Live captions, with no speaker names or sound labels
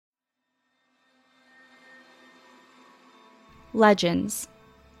Legends.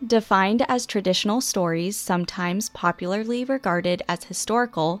 Defined as traditional stories sometimes popularly regarded as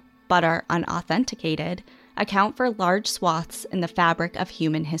historical but are unauthenticated, account for large swaths in the fabric of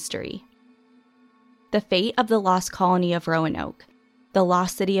human history. The fate of the lost colony of Roanoke, the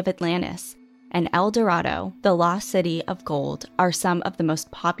lost city of Atlantis, and El Dorado, the lost city of gold, are some of the most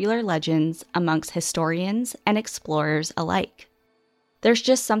popular legends amongst historians and explorers alike. There's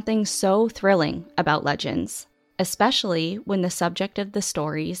just something so thrilling about legends, especially when the subject of the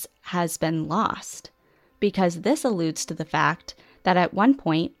stories has been lost, because this alludes to the fact that at one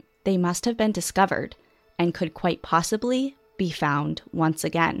point they must have been discovered and could quite possibly be found once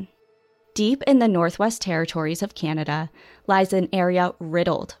again. Deep in the Northwest Territories of Canada lies an area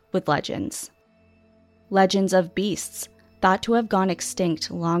riddled with legends. Legends of beasts thought to have gone extinct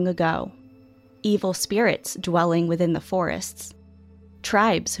long ago, evil spirits dwelling within the forests,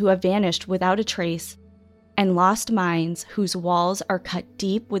 tribes who have vanished without a trace, and lost mines whose walls are cut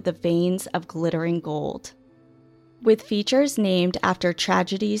deep with the veins of glittering gold. With features named after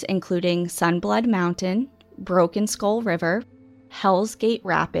tragedies including Sunblood Mountain, Broken Skull River, Hell's Gate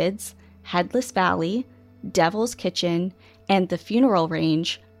Rapids, Headless Valley, Devil's Kitchen, and the Funeral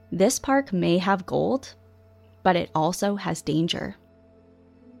Range, this park may have gold, but it also has danger.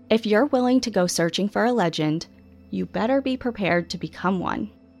 If you're willing to go searching for a legend, you better be prepared to become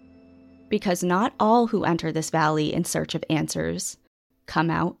one. Because not all who enter this valley in search of answers come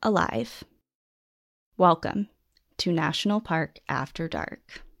out alive. Welcome to National Park After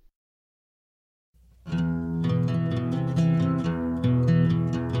Dark.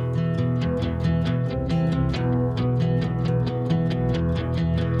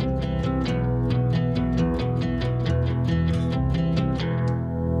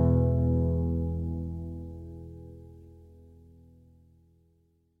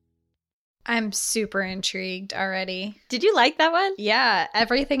 I'm super intrigued already. Did you like that one? Yeah,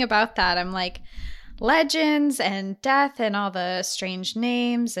 everything about that. I'm like, legends and death and all the strange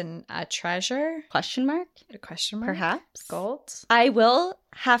names and a treasure? Question mark? A question mark? Perhaps. Gold? I will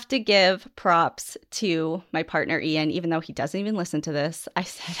have to give props to my partner, Ian, even though he doesn't even listen to this. I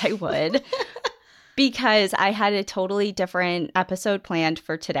said I would. Because I had a totally different episode planned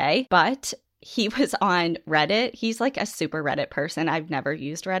for today, but he was on Reddit. He's like a super Reddit person. I've never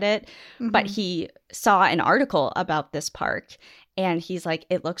used Reddit, but he saw an article about this park and he's like,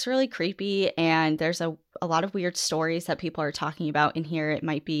 it looks really creepy and there's a lot of weird stories that people are talking about in here. It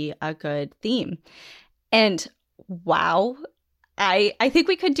might be a good theme. And wow, I think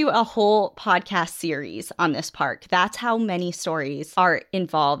we could do a whole podcast series on this park. That's how many stories are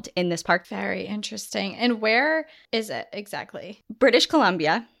involved in this park. Very interesting. And where is it exactly? British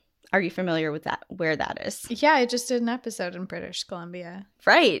Columbia. Are you familiar with that, where that is? Yeah, I just did an episode in British Columbia.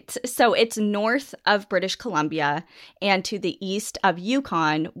 Right. So it's north of British Columbia and to the east of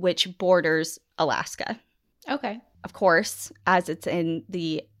Yukon, which borders Alaska. Okay. Of course, as it's in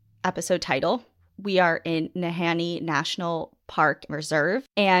the episode title, we are in Nahanni National Park Reserve.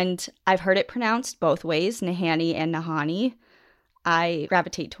 And I've heard it pronounced both ways, Nahanni and Nahanni. I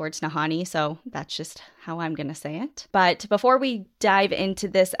gravitate towards Nahanni, so that's just how I'm going to say it. But before we dive into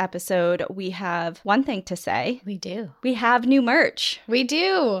this episode, we have one thing to say. We do. We have new merch. We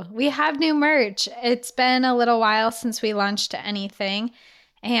do. We have new merch. It's been a little while since we launched anything,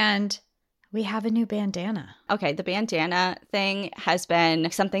 and we have a new bandana. Okay, the bandana thing has been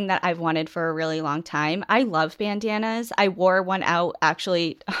something that I've wanted for a really long time. I love bandanas. I wore one out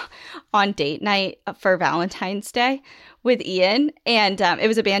actually on date night for Valentine's Day with Ian. And it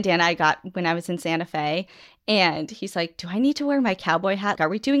was a bandana I got when I was in Santa Fe. And he's like, do I need to wear my cowboy hat? Are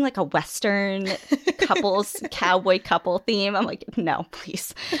we doing like a Western cowboy couple theme? I'm like, no,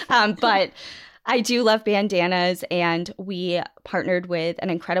 please. But I do love bandanas, and we partnered with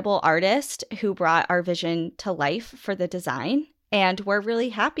an incredible artist who brought our vision to life for the design, and we're really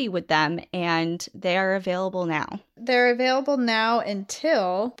happy with them, and they are available now. They're available now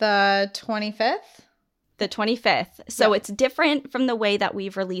until the 25th? The 25th. So It's different from the way that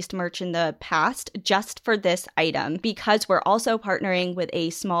we've released merch in the past just for this item, because we're also partnering with a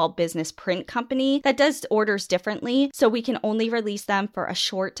small business print company that does orders differently. So we can only release them for a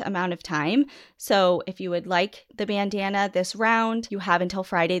short amount of time. So if you would like the bandana this round, you have until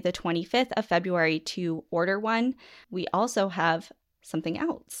Friday the 25th of February to order one. We also have something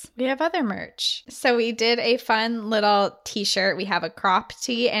else. We have other merch. So we did a fun little t-shirt. We have a crop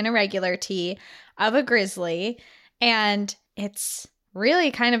tee and a regular tee of a grizzly, and it's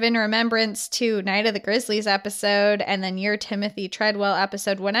really kind of in remembrance to Night of the Grizzlies episode and then your Timothy Treadwell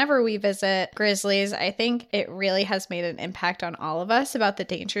episode. Whenever we visit grizzlies, I think it really has made an impact on all of us about the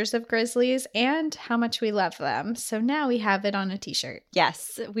dangers of grizzlies and how much we love them. So now we have it on a t-shirt.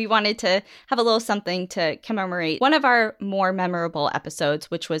 Yes, we wanted to have a little something to commemorate one of our more memorable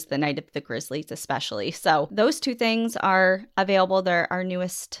episodes, which was the Night of the Grizzlies especially. So those two things are available. They're our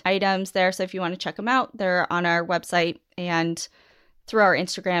newest items there. So if you want to check them out, they're on our website and through our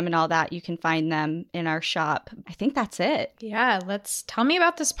Instagram and all that. You can find them in our shop. I think that's it. Yeah, tell me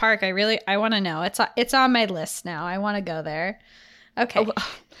about this park. I want to know. It's on my list now. I want to go there. Okay.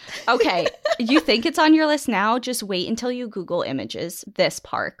 Okay. You think it's on your list now? Just wait until you Google images this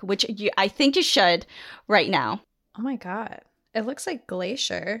park, which I think you should right now. Oh my God. It looks like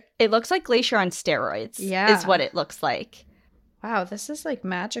Glacier. It looks like Glacier on steroids. Yeah. Is what it looks like. Wow, this is like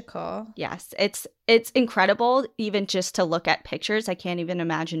magical. Yes, it's incredible even just to look at pictures. I can't even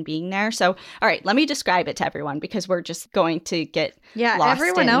imagine being there. So, all right, let me describe it to everyone because we're just going to get lost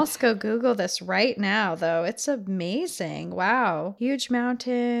everyone else go Google this right now, though. It's amazing. Wow. Huge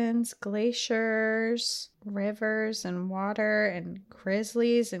mountains, glaciers, rivers and water and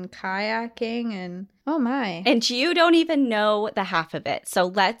grizzlies and kayaking and oh my. And you don't even know the half of it. So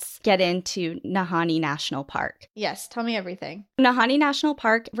let's get into Nahanni National Park. Yes, tell me everything. Nahanni National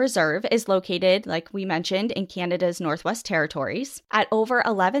Park Reserve is located, like we mentioned, in Canada's Northwest Territories at over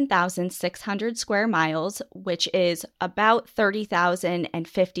 11,600 square miles, which is about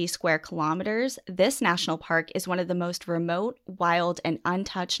 30,050 square kilometers. This national park is one of the most remote, wild, and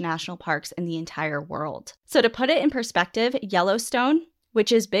untouched national parks in the entire world. So to put it in perspective, Yellowstone,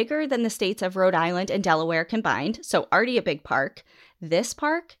 which is bigger than the states of Rhode Island and Delaware combined, so already a big park, this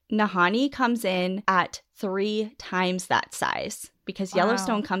park, Nahanni, comes in at 3 times that size because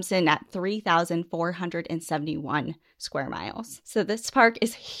Yellowstone comes in at 3,471 square miles. So this park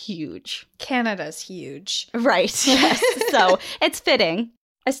is huge. Canada's huge. Right, yes. So it's fitting.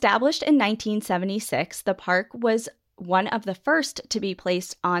 Established in 1976, the park was one of the first to be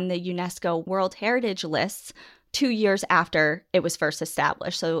placed on the UNESCO World Heritage lists 2 years after it was first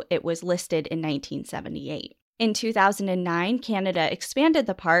established. So it was listed in 1978. In 2009, Canada expanded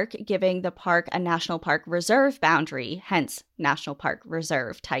the park, giving the park a National Park Reserve boundary, hence National Park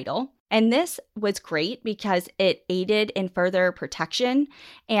Reserve title. And this was great because it aided in further protection,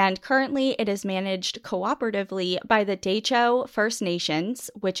 and currently it is managed cooperatively by the Decho First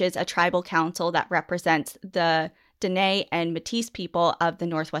Nations, which is a tribal council that represents the Dene and Métis people of the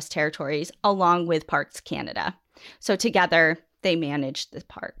Northwest Territories, along with Parks Canada. So together, they manage the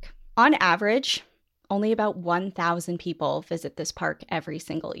park. On average, only about 1,000 people visit this park every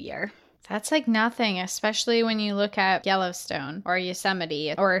single year. That's like nothing, especially when you look at Yellowstone or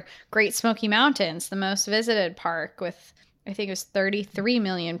Yosemite or Great Smoky Mountains, the most visited park with, I think it was 33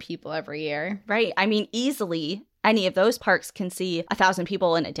 million people every year. Right. I mean, easily any of those parks can see 1,000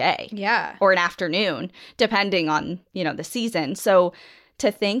 people in a day. Yeah. Or an afternoon, depending on, the season. So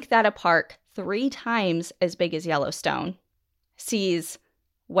to think that a park 3 times as big as Yellowstone sees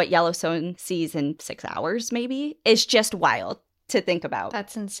what Yellowstone sees in 6 hours, maybe, is just wild to think about.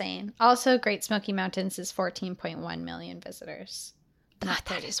 That's insane. Also, Great Smoky Mountains is 14.1 million visitors.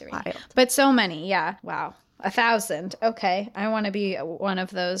 That is wild. But so many, yeah. Wow. 1,000. Okay. I want to be one of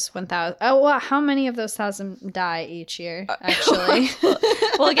those 1,000. Oh, well, how many of those 1,000 die each year, actually?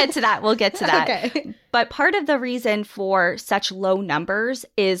 We'll get to that. Okay. But part of the reason for such low numbers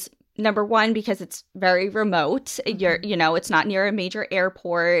is, number one, because it's very remote. It's not near a major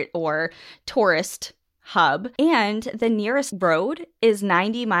airport or tourist hub. And the nearest road is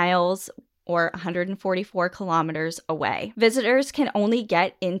 90 miles or 144 kilometers away. Visitors can only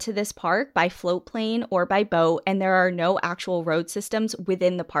get into this park by float plane or by boat, and there are no actual road systems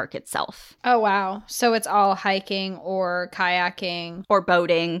within the park itself. Oh, wow. So it's all hiking or kayaking. Or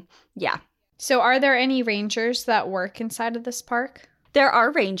boating. Yeah. So are there any rangers that work inside of this park? There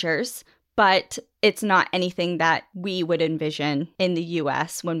are rangers, but it's not anything that we would envision in the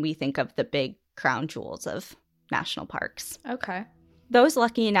U.S. when we think of the big crown jewels of national parks. Okay. Those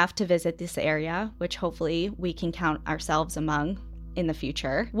lucky enough to visit this area, which hopefully we can count ourselves among in the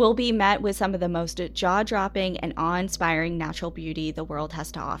future, will be met with some of the most jaw-dropping and awe-inspiring natural beauty the world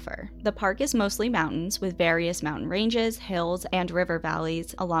has to offer. The park is mostly mountains with various mountain ranges, hills, and river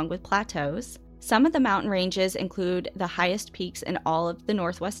valleys, along with plateaus. Some of the mountain ranges include the highest peaks in all of the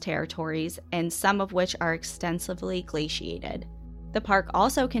Northwest Territories, and some of which are extensively glaciated. The park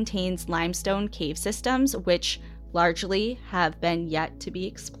also contains limestone cave systems, which largely have been yet to be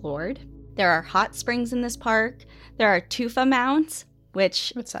explored. There are hot springs in this park. There are tufa mounds,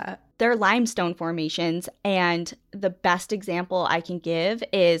 which... What's that? They're limestone formations, and the best example I can give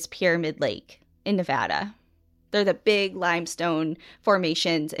is Pyramid Lake in Nevada. They're the big limestone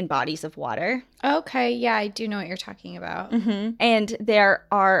formations in bodies of water. Okay, yeah, I do know what you're talking about. Mm-hmm. And there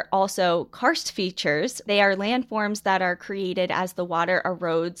are also karst features. They are landforms that are created as the water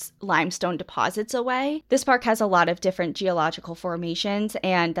erodes limestone deposits away. This park has a lot of different geological formations,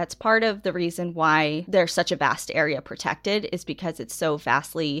 and that's part of the reason why there's such a vast area protected, is because it's so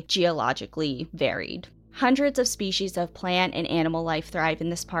vastly geologically varied. Hundreds of species of plant and animal life thrive in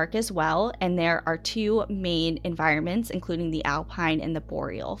this park as well, and there are two main environments, including the alpine and the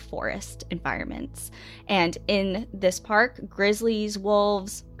boreal forest environments. And in this park, grizzlies,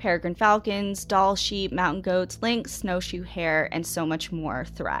 wolves, peregrine falcons, Dall sheep, mountain goats, lynx, snowshoe hare, and so much more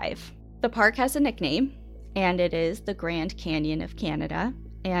thrive. The park has a nickname, and it is the Grand Canyon of Canada.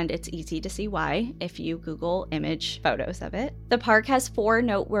 And it's easy to see why if you Google image photos of it. The park has 4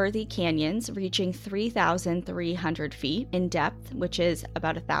 noteworthy canyons reaching 3,300 feet in depth, which is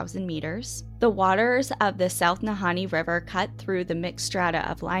about 1,000 meters. The waters of the South Nahanni River cut through the mixed strata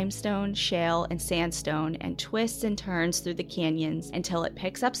of limestone, shale, and sandstone and twists and turns through the canyons until it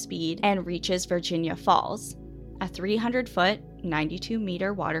picks up speed and reaches Virginia Falls, a 300-foot,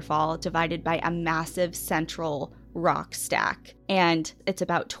 92-meter waterfall divided by a massive central rock stack, and it's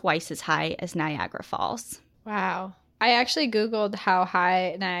about twice as high as Niagara Falls. Wow. I actually Googled how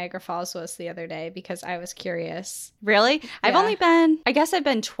high Niagara Falls was the other day because I was curious. Really? Yeah. I've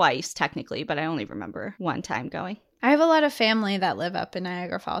been twice technically, but I only remember one time going. I have a lot of family that live up in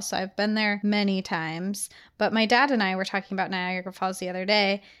Niagara Falls, so I've been there many times. But my dad and I were talking about Niagara Falls the other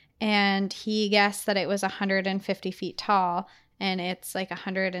day, and he guessed that it was 150 feet tall. And it's like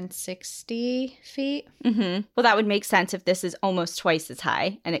 160 feet. Mm-hmm. Well, that would make sense if this is almost twice as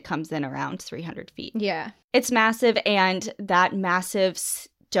high and it comes in around 300 feet. Yeah. It's massive, and that massive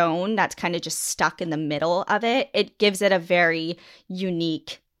stone that's kind of just stuck in the middle of it, it gives it a very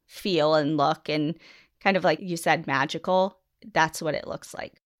unique feel and look, and kind of like you said, magical. That's what it looks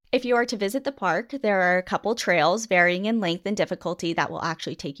like. If you are to visit the park, there are a couple trails varying in length and difficulty that will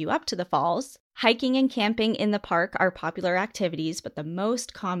actually take you up to the falls. Hiking and camping in the park are popular activities, but the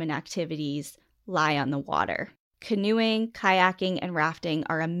most common activities lie on the water. Canoeing, kayaking, and rafting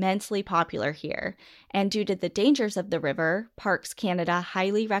are immensely popular here, and due to the dangers of the river, Parks Canada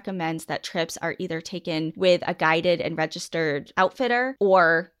highly recommends that trips are either taken with a guided and registered outfitter,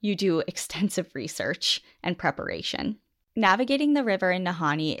 or you do extensive research and preparation. Navigating the river in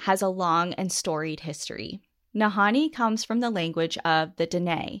Nahanni has a long and storied history. Nahanni comes from the language of the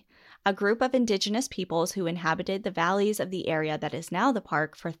Dene, a group of indigenous peoples who inhabited the valleys of the area that is now the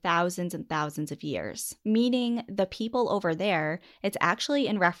park for thousands and thousands of years. Meaning the people over there, it's actually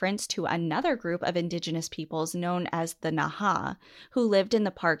in reference to another group of indigenous peoples known as the Naha, who lived in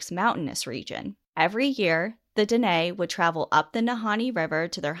the park's mountainous region. Every year, the Dene would travel up the Nahanni River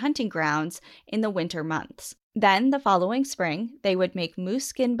to their hunting grounds in the winter months. Then, the following spring, they would make moose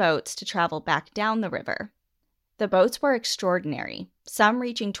skin boats to travel back down the river. The boats were extraordinary, some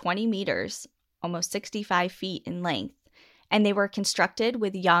reaching 20 meters, almost 65 feet in length, and they were constructed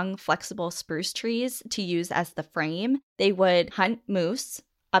with young, flexible spruce trees to use as the frame. They would hunt moose,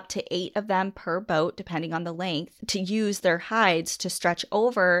 up to 8 of them per boat, depending on the length, to use their hides to stretch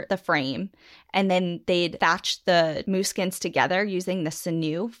over the frame. And then they'd thatch the moose skins together using the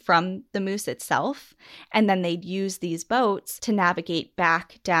sinew from the moose itself. And then they'd use these boats to navigate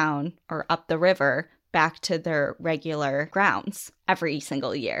back down or up the river back to their regular grounds every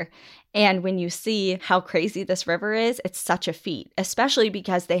single year. And when you see how crazy this river is, it's such a feat, especially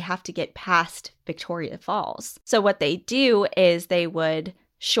because they have to get past Victoria Falls. So what they do is they would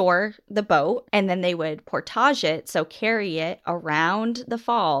shore the boat, and then they would portage it, so carry it around the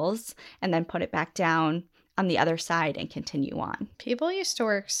falls, and then put it back down on the other side and continue on. People used to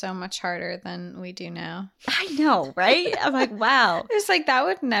work so much harder than we do now. I know, right? I'm like, wow. It's like that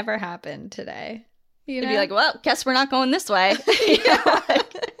would never happen today. You know? You'd be like, well, guess we're not going this way.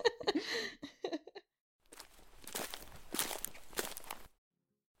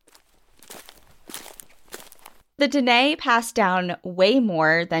 The Dene passed down way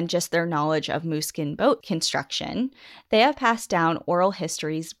more than just their knowledge of moose skin boat construction. They have passed down oral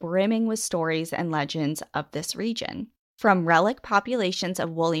histories brimming with stories and legends of this region. From relic populations of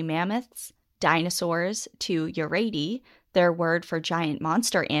woolly mammoths, dinosaurs, to Uredi, their word for giant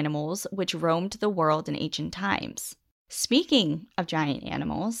monster animals which roamed the world in ancient times. Speaking of giant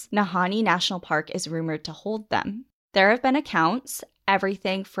animals, Nahanni National Park is rumored to hold them. There have been accounts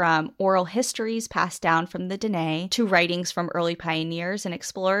Everything from oral histories passed down from the Dene to writings from early pioneers and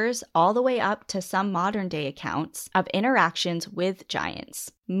explorers, all the way up to some modern-day accounts of interactions with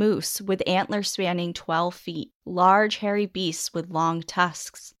giants. Moose with antlers spanning 12 feet, large hairy beasts with long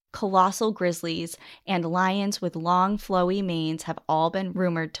tusks, colossal grizzlies, and lions with long flowy manes have all been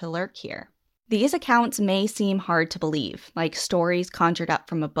rumored to lurk here. These accounts may seem hard to believe, like stories conjured up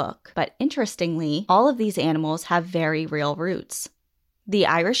from a book, but interestingly, all of these animals have very real roots. The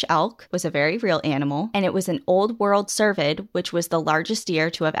Irish elk was a very real animal, and it was an old world cervid, which was the largest deer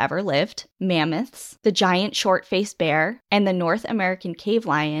to have ever lived. Mammoths, the giant short-faced bear, and the North American cave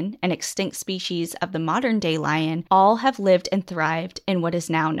lion, an extinct species of the modern-day lion, all have lived and thrived in what is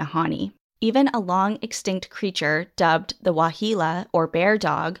now Nahanni. Even a long-extinct creature dubbed the wahila, or bear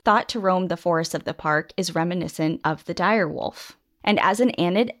dog, thought to roam the forests of the park, is reminiscent of the dire wolf. And as an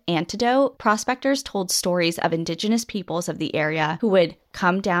antidote, prospectors told stories of indigenous peoples of the area who would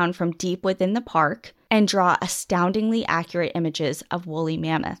come down from deep within the park and draw astoundingly accurate images of woolly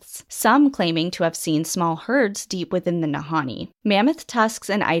mammoths, some claiming to have seen small herds deep within the Nahanni. Mammoth tusks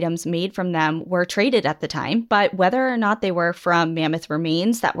and items made from them were traded at the time, but whether or not they were from mammoth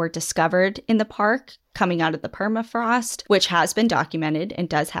remains that were discovered in the park coming out of the permafrost, which has been documented and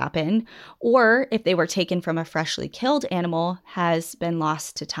does happen, or if they were taken from a freshly killed animal, has been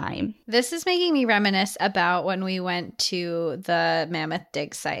lost to time. This is making me reminisce about when we went to the mammoth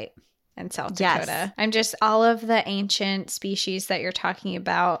dig site in South Dakota. Yes. I'm just, all of the ancient species that you're talking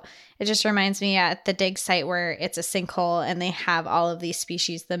about, it just reminds me at the dig site where it's a sinkhole and they have all of these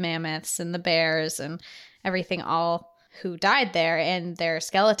species, the mammoths and the bears and everything, all who died there, and their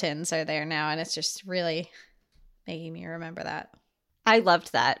skeletons are there now, and it's just really making me remember that. I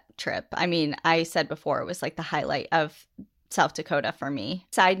loved that trip. I mean, I said before, it was like the highlight of South Dakota for me.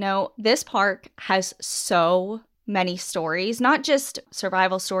 Side note, this park has so many stories, not just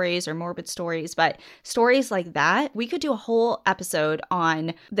survival stories or morbid stories, but stories like that. We could do a whole episode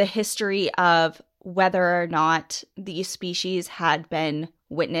on the history of whether or not these species had been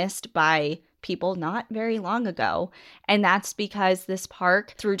witnessed by people not very long ago. And that's because this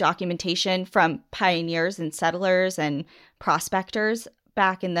park, through documentation from pioneers and settlers and prospectors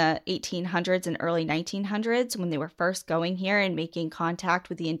back in the 1800s and early 1900s, when they were first going here and making contact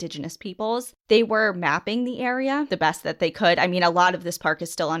with the indigenous peoples, they were mapping the area the best that they could. I mean, a lot of this park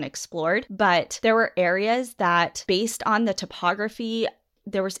is still unexplored, but there were areas that, based on the topography,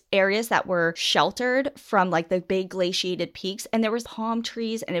 there was areas that were sheltered from like the big glaciated peaks, and there was palm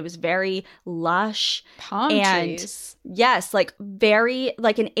trees, and it was very lush. Trees. Yes, like very,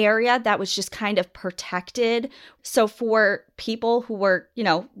 like an area that was just kind of protected. So for people who were,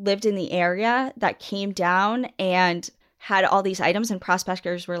 lived in the area that came down and had all these items, and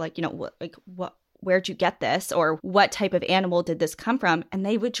prospectors were like, what, where'd you get this? Or what type of animal did this come from? And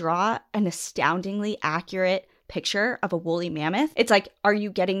they would draw an astoundingly accurate picture of a woolly mammoth. It's like, are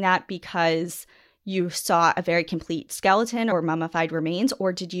you getting that because you saw a very complete skeleton or mummified remains,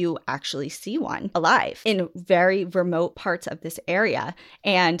 or did you actually see one alive in very remote parts of this area?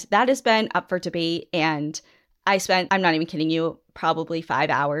 And that has been up for debate. And I spent, I'm not even kidding you, probably 5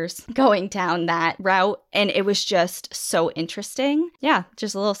 hours going down that route. And it was just so interesting. Yeah,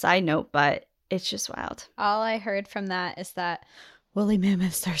 just a little side note, but it's just wild. All I heard from that is that woolly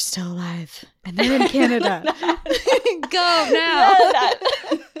mammoths are still alive, and they're in Canada. Go now.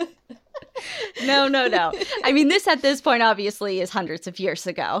 No. I mean, this at this point obviously is hundreds of years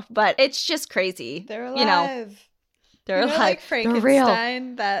ago, but it's just crazy. They're alive. They're alive. Like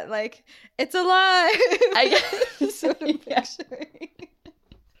Frankenstein, that like, it's alive. That's what I'm picturing.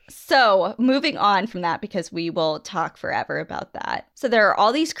 So moving on from that, because we will talk forever about that. So there are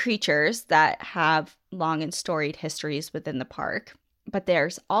all these creatures that have long and storied histories within the park. But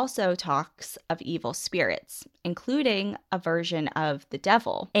there's also talks of evil spirits, including a version of the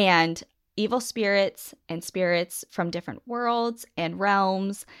devil. And evil spirits and spirits from different worlds and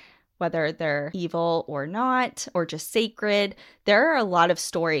realms, whether they're evil or not, or just sacred. There are a lot of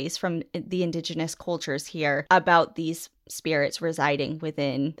stories from the indigenous cultures here about these spirits residing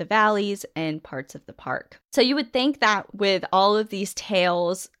within the valleys and parts of the park. So you would think that with all of these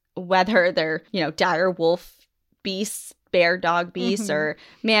tales, whether they're, dire wolf beasts, bear dog beasts, or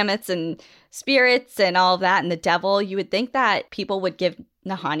mammoths and spirits and all of that, and the devil, you would think that people would give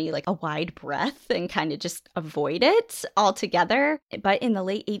Nahanni like a wide breath and kind of just avoid it altogether. But in the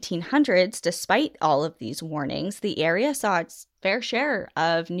late 1800s, despite all of these warnings, the area saw its fair share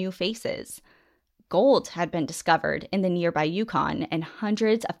of new faces. Gold had been discovered in the nearby Yukon, and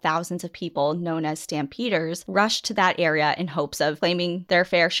hundreds of thousands of people, known as stampeders, rushed to that area in hopes of claiming their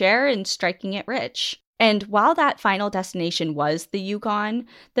fair share and striking it rich. And while that final destination was the Yukon,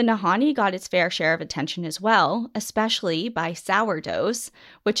 the Nahanni got its fair share of attention as well, especially by sourdoughs,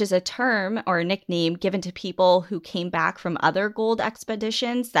 which is a term or a nickname given to people who came back from other gold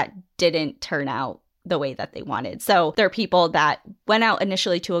expeditions that didn't turn out the way that they wanted. So they're people that went out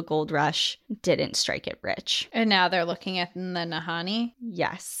initially to a gold rush, didn't strike it rich. And now they're looking at the Nahanni?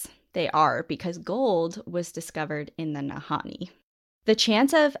 Yes, they are, because gold was discovered in the Nahanni. The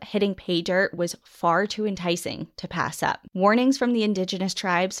chance of hitting pay dirt was far too enticing to pass up. Warnings from the indigenous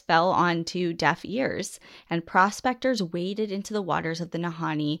tribes fell onto deaf ears, and prospectors waded into the waters of the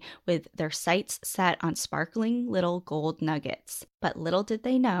Nahanni with their sights set on sparkling little gold nuggets. But little did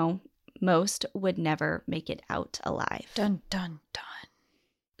they know, most would never make it out alive. Dun, dun, dun.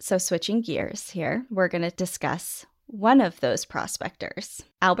 So switching gears here, we're going to discuss one of those prospectors.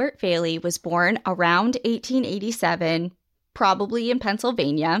 Albert Faley was born around 1887, probably in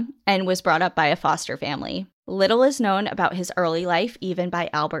Pennsylvania, and was brought up by a foster family. Little is known about his early life, even by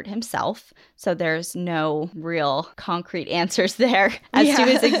Albert himself, so there's no real concrete answers there as to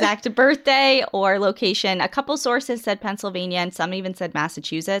his exact birthday or location. A couple sources said Pennsylvania, and some even said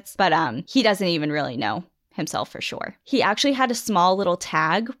Massachusetts, but he doesn't even really know himself for sure. He actually had a small little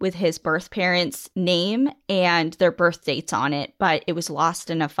tag with his birth parents' name and their birth dates on it, but it was lost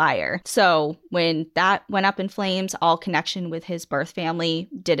in a fire. So when that went up in flames, all connection with his birth family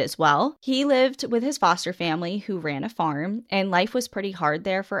did as well. He lived with his foster family who ran a farm, and life was pretty hard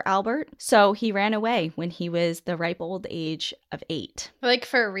there for Albert. So he ran away when he was the ripe old age of 8. Like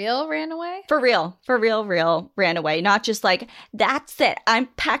for real ran away? For real ran away. Not just like, that's it, I'm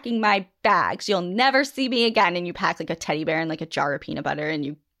packing my bags, you'll never see me again, and you pack like a teddy bear and like a jar of peanut butter and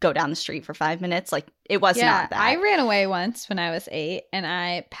you go down the street for 5 minutes. Like, it was not that. I ran away once when I was 8, and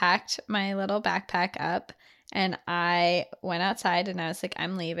I packed my little backpack up and I went outside and I was like,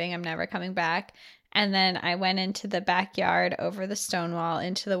 I'm leaving, I'm never coming back. And then I went into the backyard over the stone wall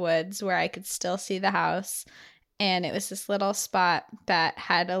into the woods where I could still see the house. And it was this little spot that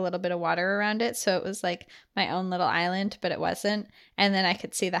had a little bit of water around it. So it was like my own little island, but it wasn't. And then I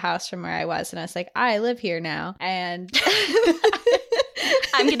could see the house from where I was. And I was like, I live here now. And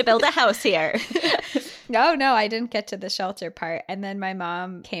I'm going to build a house here. No, I didn't get to the shelter part. And then my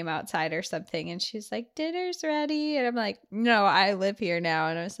mom came outside or something and she's like, dinner's ready. And I'm like, no, I live here now.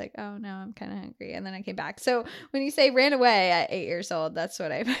 And I was like, oh, no, I'm kind of hungry. And then I came back. So when you say ran away at 8 years old, that's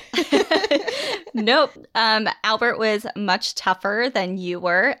what I Nope. Albert was much tougher than you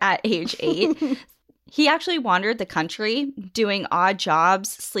were at age 8. He actually wandered the country doing odd jobs,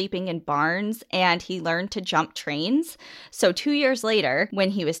 sleeping in barns, and he learned to jump trains. So 2 years later, when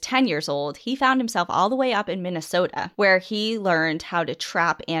he was 10 years old, he found himself all the way up in Minnesota, where he learned how to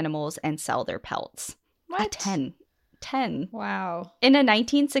trap animals and sell their pelts. What? At 10. Wow. In a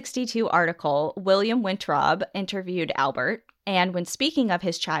 1962 article, William Wintrob interviewed Albert. And when speaking of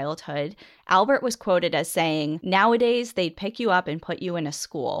his childhood, Albert was quoted as saying, "Nowadays, they'd pick you up and put you in a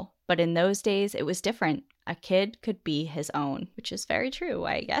school. But in those days, it was different. A kid could be his own," which is very true,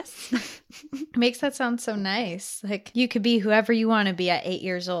 I guess. Makes that sound so nice. Like, you could be whoever you want to be at 8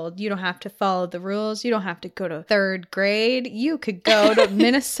 years old. You don't have to follow the rules. You don't have to go to 3rd grade. You could go to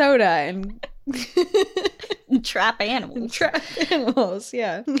Minnesota and trap animals. Trap animals,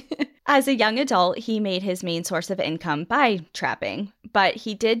 yeah. As a young adult, he made his main source of income by trapping, but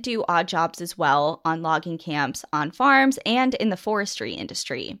he did do odd jobs as well on logging camps, on farms, and in the forestry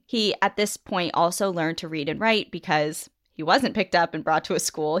industry. He, at this point, also learned to read and write because he wasn't picked up and brought to a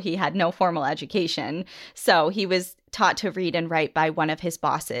school. He had no formal education, so he was taught to read and write by one of his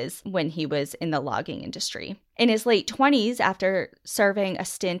bosses when he was in the logging industry. In his late 20s, after serving a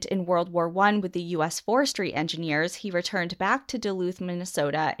stint in World War I with the U.S. forestry engineers, he returned back to Duluth,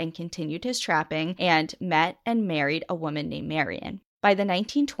 Minnesota, and continued his trapping and met and married a woman named Marion. By the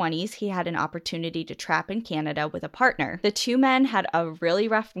 1920s, he had an opportunity to trap in Canada with a partner. The two men had a really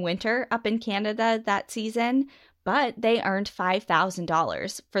rough winter up in Canada that season, but they earned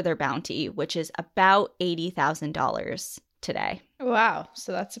 $5,000 for their bounty, which is about $80,000 today. Wow.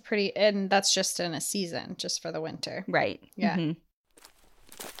 So that's and that's just in a season, just for the winter. Right. Yeah. Mm-hmm.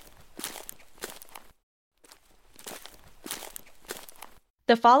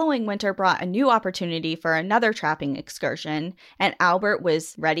 The following winter brought a new opportunity for another trapping excursion, and Albert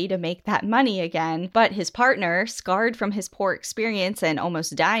was ready to make that money again, but his partner, scarred from his poor experience and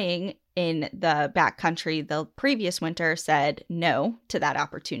almost dying in the backcountry the previous winter, said no to that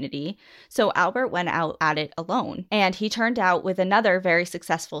opportunity. So Albert went out at it alone, and he turned out with another very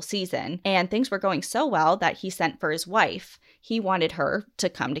successful season, and things were going so well that he sent for his wife. He wanted her to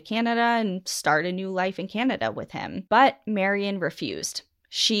come to Canada and start a new life in Canada with him, but Marion refused.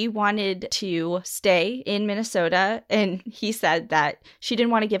 She wanted to stay in Minnesota, and he said that she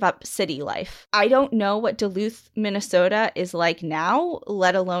didn't want to give up city life. I don't know what Duluth, Minnesota is like now,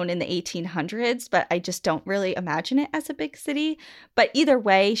 let alone in the 1800s, but I just don't really imagine it as a big city. But either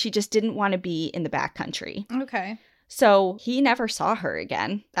way, she just didn't want to be in the backcountry. Okay. So he never saw her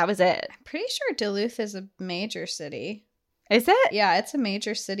again. That was it. I'm pretty sure Duluth is a major city. Is it? Yeah, it's a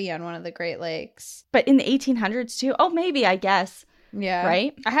major city on one of the Great Lakes. But in the 1800s too? Oh, maybe, I guess. Yeah.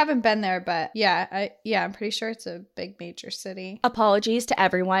 Right? I haven't been there, but I'm pretty sure it's a big major city. Apologies to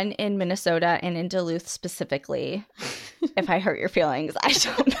everyone in Minnesota and in Duluth specifically if I hurt your feelings. I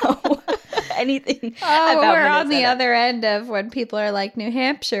don't know anything about we're Minnesota. on the other end of when people are like, New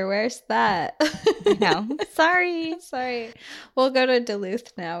Hampshire, where's that? No. Sorry. We'll go to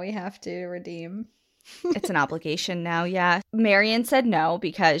Duluth now. We have to redeem. It's an obligation now, yeah. Marion said no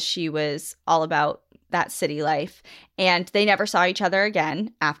because she was all about that city life, and they never saw each other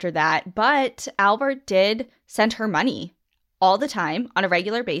again after that. But Albert did send her money all the time on a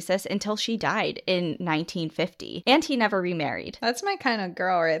regular basis until she died in 1950, and he never remarried. That's my kind of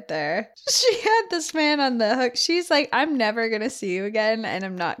girl right there. She had this man on the hook. She's like, I'm never gonna see you again, and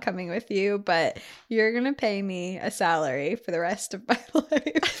I'm not coming with you, but you're gonna pay me a salary for the rest of my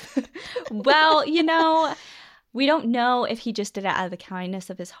life. Well, we don't know if he just did it out of the kindness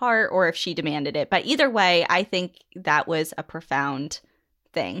of his heart or if she demanded it. But either way, I think that was a profound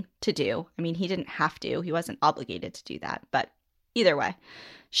thing to do. I mean, he didn't have to. He wasn't obligated to do that. But either way,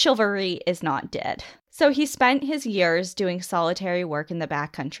 chivalry is not dead. So he spent his years doing solitary work in the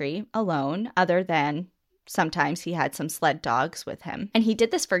backcountry alone, other than sometimes he had some sled dogs with him. And he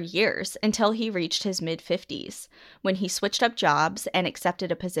did this for years until he reached his mid-50s, when he switched up jobs and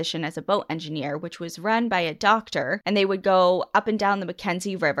accepted a position as a boat engineer, which was run by a doctor, and they would go up and down the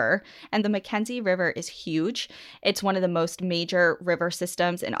Mackenzie River. And the Mackenzie River is huge. It's one of the most major river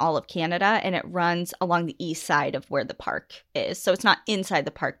systems in all of Canada, and it runs along the east side of where the park is. So it's not inside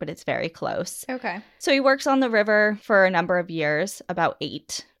the park, but it's very close. Okay. So he works on the river for a number of years, about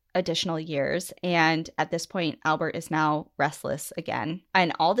 8 additional years, and at this point Albert is now restless again.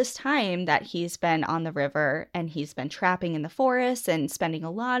 And all this time that he's been on the river and he's been trapping in the forest and spending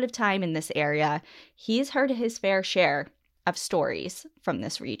a lot of time in this area, he's heard his fair share of stories from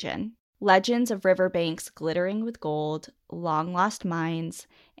this region. Legends of riverbanks glittering with gold, long-lost mines,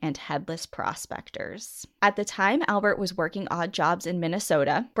 and headless prospectors. At the time Albert was working odd jobs in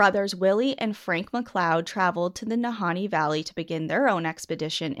Minnesota, brothers Willie and Frank McLeod traveled to the Nahanni Valley to begin their own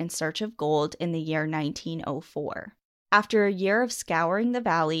expedition in search of gold in the year 1904. After a year of scouring the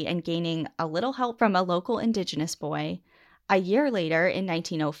valley and gaining a little help from a local indigenous boy, a year later, in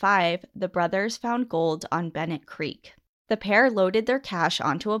 1905, the brothers found gold on Bennett Creek. The pair loaded their cash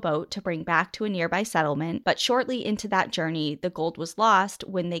onto a boat to bring back to a nearby settlement, but shortly into that journey, the gold was lost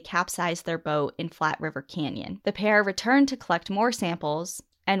when they capsized their boat in Flat River Canyon. The pair returned to collect more samples,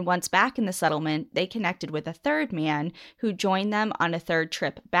 and once back in the settlement, they connected with a third man who joined them on a third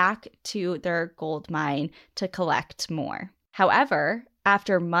trip back to their gold mine to collect more. However,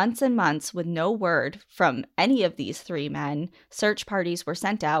 after months and months with no word from any of these 3 men, search parties were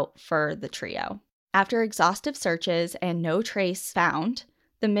sent out for the trio. After exhaustive searches and no trace found,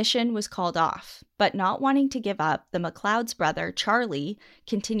 the mission was called off. But not wanting to give up, the McLeod's brother, Charlie,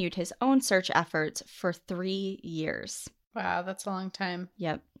 continued his own search efforts for 3 years. Wow, that's a long time.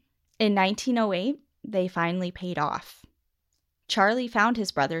 Yep. In 1908, they finally paid off. Charlie found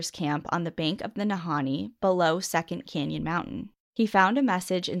his brother's camp on the bank of the Nahanni below Second Canyon Mountain. He found a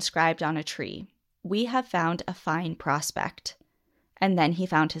message inscribed on a tree. "We have found a fine prospect." And then he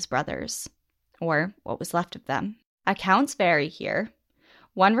found his brothers, or what was left of them. Accounts vary here.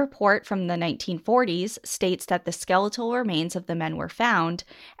 One report from the 1940s states that the skeletal remains of the men were found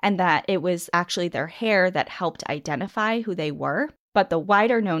and that it was actually their hair that helped identify who they were. But the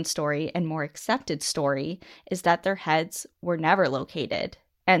wider known story and more accepted story is that their heads were never located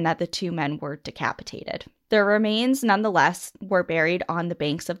and that the 2 men were decapitated. Their remains, nonetheless, were buried on the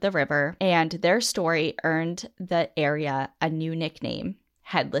banks of the river, and their story earned the area a new nickname,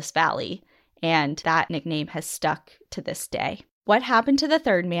 Headless Valley. And that nickname has stuck to this day. What happened to the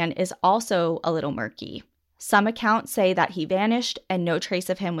third man is also a little murky. Some accounts say that he vanished and no trace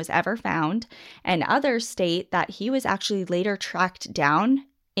of him was ever found, and others state that he was actually later tracked down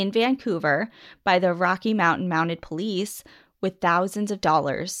in Vancouver by the Rocky Mountain Mounted Police with thousands of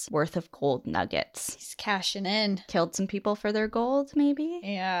dollars worth of gold nuggets. He's cashing in. Killed some people for their gold, maybe?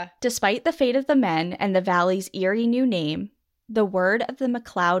 Yeah. Despite the fate of the men and the valley's eerie new name, the word of the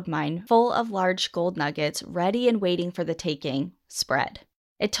McLeod mine, full of large gold nuggets ready and waiting for the taking, spread.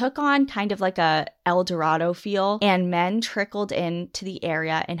 It took on kind of like a El Dorado feel, and men trickled into the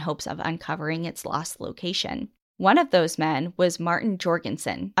area in hopes of uncovering its lost location. One of those men was Martin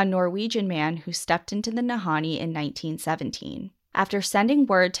Jorgensen, a Norwegian man who stepped into the Nahanni in 1917. After sending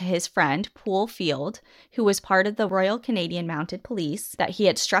word to his friend, Poole Field, who was part of the Royal Canadian Mounted Police, that he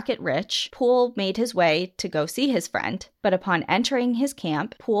had struck it rich, Poole made his way to go see his friend. But upon entering his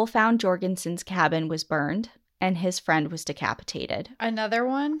camp, Poole found Jorgensen's cabin was burned, and his friend was decapitated. Another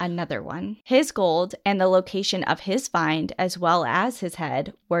one? Another one. His gold and the location of his find, as well as his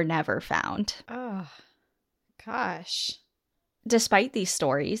head, were never found. Oh, gosh. Despite these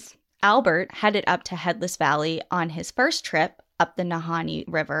stories, Albert headed up to Headless Valley on his first trip up the Nahanni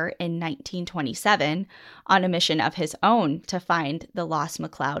River in 1927 on a mission of his own to find the lost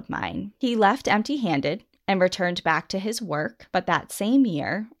McLeod mine. He left empty-handed and returned back to his work, but that same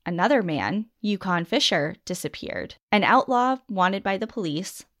year, another man, Yukon Fisher, disappeared. An outlaw wanted by the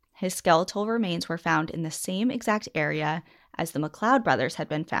police, his skeletal remains were found in the same exact area as the McLeod brothers had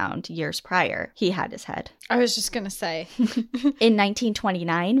been found years prior. He had his head. I was just going to say. In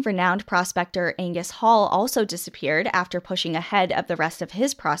 1929, renowned prospector Angus Hall also disappeared after pushing ahead of the rest of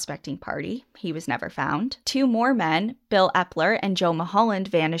his prospecting party. He was never found. Two more men, Bill Epler and Joe Mulholland,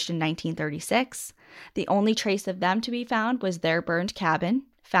 vanished in 1936. The only trace of them to be found was their burned cabin,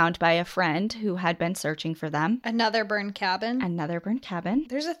 found by a friend who had been searching for them. Another burned cabin? Another burned cabin.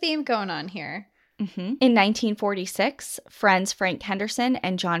 There's a theme going on here. In 1946, friends Frank Henderson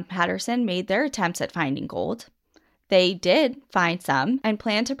and John Patterson made their attempts at finding gold. They did find some and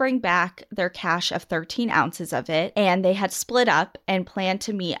planned to bring back their cache of 13 ounces of it, and they had split up and planned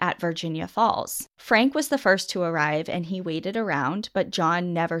to meet at Virginia Falls. Frank was the first to arrive, and he waited around, but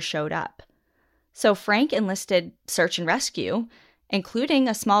John never showed up. So Frank enlisted search and rescue, including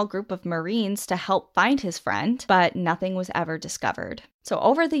a small group of Marines to help find his friend, but nothing was ever discovered. So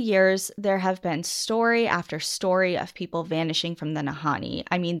over the years, there have been story after story of people vanishing from the Nahanni.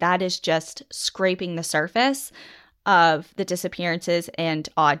 I mean, that is just scraping the surface of the disappearances and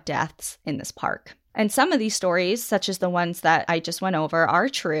odd deaths in this park. And some of these stories, such as the ones that I just went over, are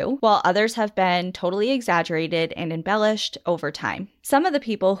true, while others have been totally exaggerated and embellished over time. Some of the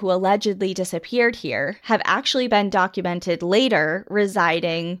people who allegedly disappeared here have actually been documented later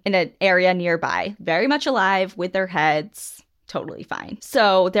residing in an area nearby, very much alive with their heads, totally fine.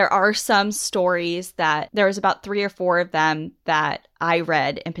 So there are some stories that there was about 3 or 4 of them that I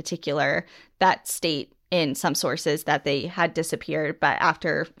read in particular that state in some sources that they had disappeared, but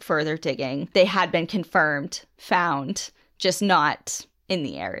after further digging, they had been confirmed, found, just not in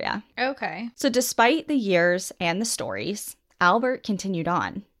the area. Okay. So despite the years and the stories, Albert continued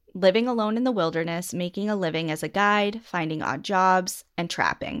on, living alone in the wilderness, making a living as a guide, finding odd jobs, and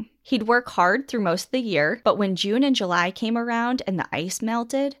trapping. He'd work hard through most of the year, but when June and July came around and the ice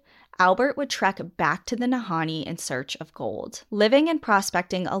melted, Albert would trek back to the Nahanni in search of gold. Living and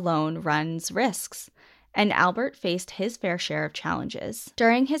prospecting alone runs risks, and Albert faced his fair share of challenges.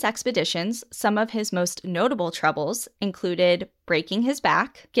 During his expeditions, some of his most notable troubles included breaking his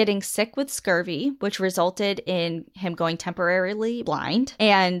back, getting sick with scurvy, which resulted in him going temporarily blind,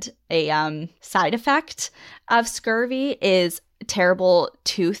 and a side effect of scurvy is terrible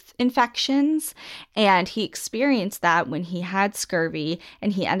tooth infections, and he experienced that when he had scurvy,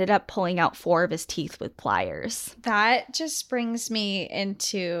 and he ended up pulling out 4 of his teeth with pliers. That just brings me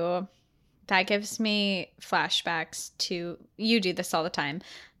into... That gives me flashbacks to, you do this all the time,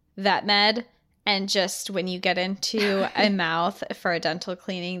 vet med, and just when you get into a mouth for a dental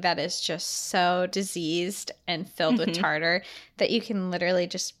cleaning that is just so diseased and filled with tartar that you can literally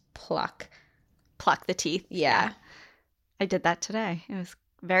just pluck the teeth. Yeah. I did that today. It was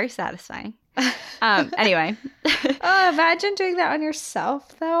very satisfying. Anyway. Oh, imagine doing that on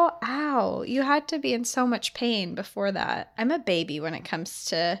yourself, though. Ow. You had to be in so much pain before that. I'm a baby when it comes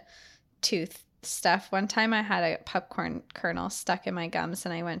to tooth stuff. One time I had a popcorn kernel stuck in my gums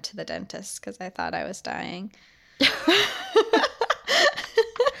and I went to the dentist because I thought I was dying.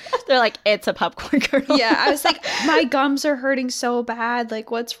 They're like, it's a popcorn kernel. Yeah, I was like, my gums are hurting so bad. Like,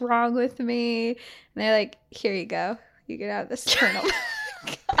 what's wrong with me? And they're like, here you go. You can have this kernel.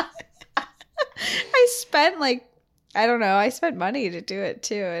 I spent I spent money to do it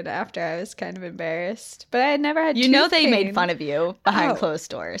too, and after I was kind of embarrassed. But I had never had tooth they pain. made fun of you behind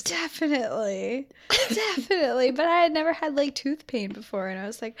closed doors. Definitely. Definitely. But I had never had tooth pain before, and I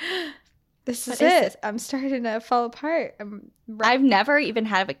was like, this is it. I'm starting to fall apart. I've never even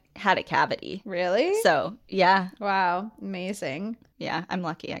had a cavity. Really? So, yeah. Wow. Amazing. Yeah, I'm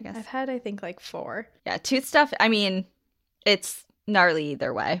lucky, I guess. I've had, I think, 4. Yeah, tooth stuff, I mean, it's gnarly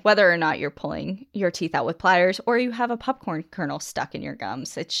either way, whether or not you're pulling your teeth out with pliers or you have a popcorn kernel stuck in your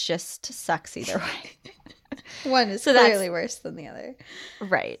gums. It just sucks either way. One is clearly worse than the other.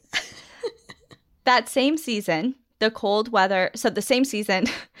 Right. That same season, the same season,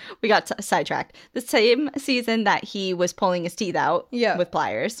 we got sidetracked. The same season that he was pulling his teeth out with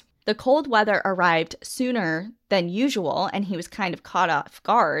pliers, the cold weather arrived sooner than usual, and he was kind of caught off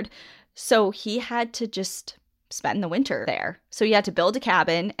guard. So he had to just spend the winter there. So he had to build a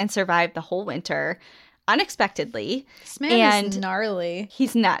cabin and survive the whole winter unexpectedly. This man is gnarly.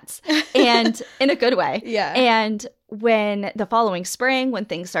 He's nuts. And in a good way. Yeah. And when the following spring, when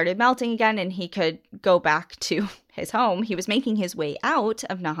things started melting again and he could go back to his home, he was making his way out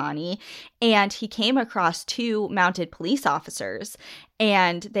of Nahanni, and he came across 2 mounted police officers,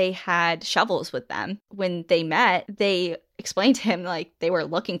 and they had shovels with them. When they met, they explained to him like they were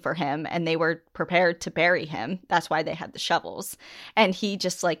looking for him and they were prepared to bury him. That's why they had the shovels. And he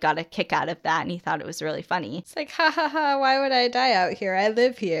just like got a kick out of that, and he thought it was really funny. It's like, ha ha ha, why would I die out here? I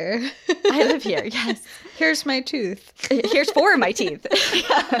live here. I live here, yes. Here's my tooth. Here's 4 of my teeth.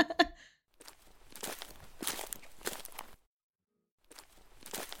 Yeah.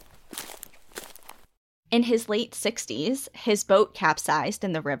 In his late 60s, his boat capsized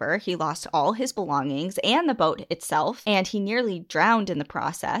in the river. He lost all his belongings and the boat itself, and he nearly drowned in the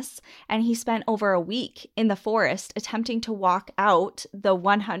process. And he spent over a week in the forest attempting to walk out the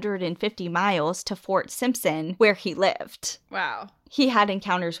 150 miles to Fort Simpson, where he lived. Wow. He had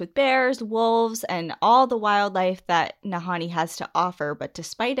encounters with bears, wolves, and all the wildlife that Nahanni has to offer, but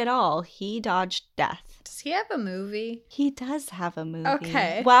despite it all, he dodged death. Does he have a movie? He does have a movie.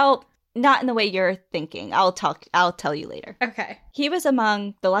 Okay. Well, not in the way you're thinking. I'll tell you later. Okay. He was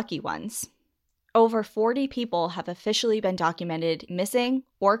among the lucky ones. Over 40 people have officially been documented missing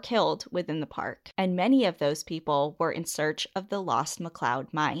or killed within the park, and many of those people were in search of the lost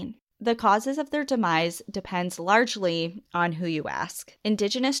McLeod mine. The causes of their demise depends largely on who you ask.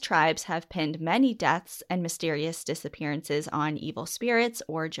 Indigenous tribes have pinned many deaths and mysterious disappearances on evil spirits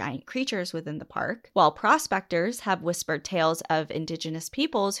or giant creatures within the park, while prospectors have whispered tales of Indigenous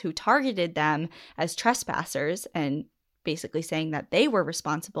peoples who targeted them as trespassers and basically saying that they were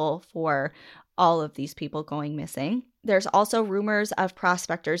responsible for all of these people going missing. There's also rumors of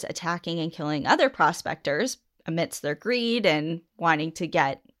prospectors attacking and killing other prospectors amidst their greed and wanting to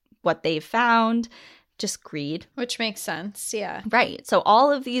get what they've found, just greed. Which makes sense, yeah. Right. So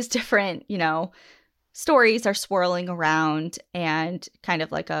all of these different, stories are swirling around and kind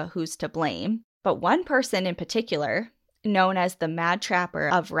of like a who's to blame. But one person in particular, known as the Mad Trapper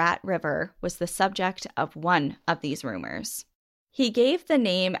of Rat River, was the subject of one of these rumors. He gave the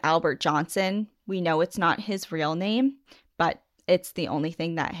name Albert Johnson. We know it's not his real name, but it's the only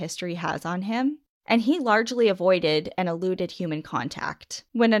thing that history has on him. And he largely avoided and eluded human contact.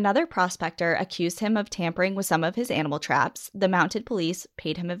 When another prospector accused him of tampering with some of his animal traps, the mounted police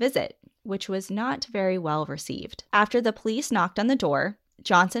paid him a visit, which was not very well received. After the police knocked on the door,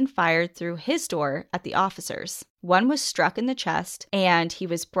 Johnson fired through his door at the officers. One was struck in the chest, and he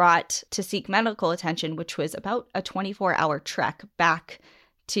was brought to seek medical attention, which was about a 24-hour trek back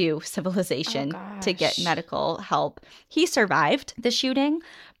to civilization to get medical help. He survived the shooting,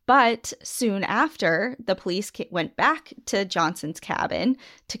 but soon after, the police went back to Johnson's cabin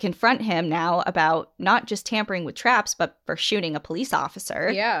to confront him now about not just tampering with traps, but for shooting a police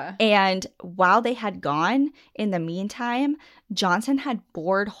officer. Yeah. And while they had gone, in the meantime, Johnson had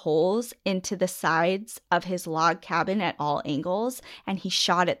bored holes into the sides of his log cabin at all angles, and he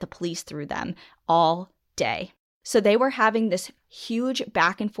shot at the police through them all day. So they were having this huge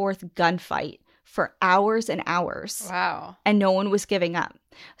back and forth gunfight for hours and hours. Wow. And no one was giving up.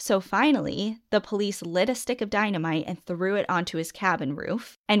 So finally, the police lit a stick of dynamite and threw it onto his cabin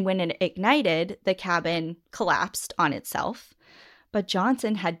roof. And when it ignited, the cabin collapsed on itself. But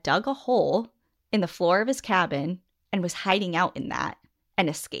Johnson had dug a hole in the floor of his cabin and was hiding out in that and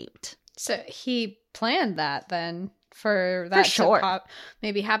escaped. So he planned that then for that to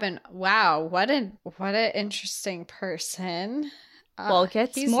maybe happen. Wow, what an interesting person. Well, it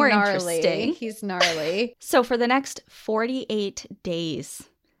gets more interesting. He's gnarly. So for the next 48 days,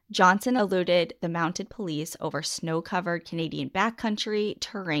 Johnson eluded the mounted police over snow-covered Canadian backcountry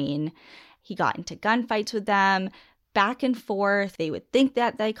terrain. He got into gunfights with them, back and forth. They would think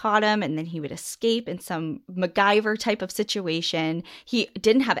that they caught him, and then he would escape in some MacGyver type of situation. He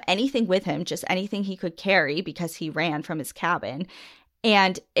didn't have anything with him, just anything he could carry because he ran from his cabin.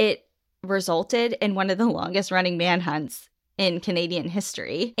 And it resulted in one of the longest-running manhunts in Canadian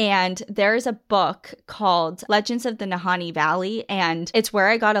history. And there's a book called Legends of the Nahanni Valley, and it's where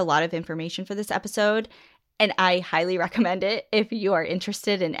I got a lot of information for this episode. And I highly recommend it if you are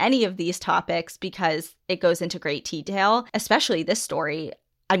interested in any of these topics because it goes into great detail, especially this story.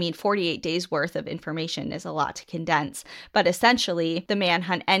 I mean, 48 days worth of information is a lot to condense, but essentially the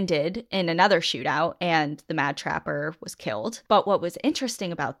manhunt ended in another shootout and the mad trapper was killed. But what was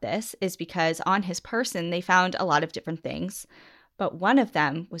interesting about this is because on his person, they found a lot of different things, but one of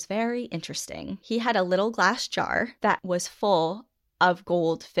them was very interesting. He had a little glass jar that was full of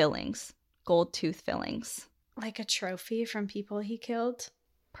gold fillings, gold tooth fillings. Like a trophy from people he killed?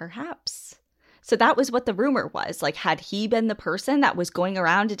 Perhaps. So that was what the rumor was. Like, had he been the person that was going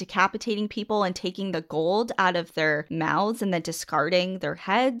around and decapitating people and taking the gold out of their mouths and then discarding their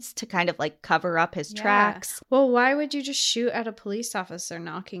heads to kind of like cover up his tracks? Well, why would you just shoot at a police officer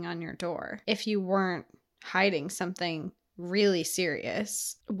knocking on your door if you weren't hiding something really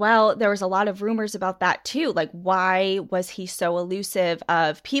serious? Well, there was a lot of rumors about that too. Like, why was he so elusive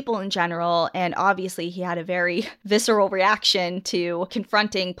of people in general? And obviously he had a very visceral reaction to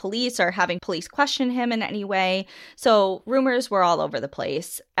confronting police or having police question him in any way. So rumors were all over the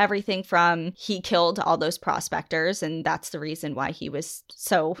place. Everything from he killed all those prospectors, and that's the reason why he was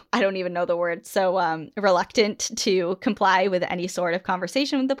so, I don't even know the word, so reluctant to comply with any sort of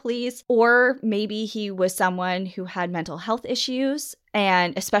conversation with the police. Or maybe he was someone who had mental health issues.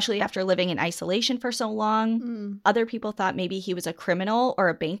 And especially after living in isolation for so long, other people thought maybe he was a criminal or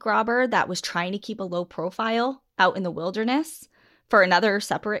a bank robber that was trying to keep a low profile out in the wilderness for another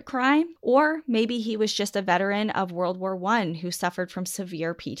separate crime. Or maybe he was just a veteran of World War I who suffered from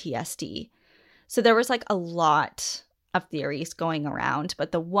severe PTSD. So there was like a lot of theories going around,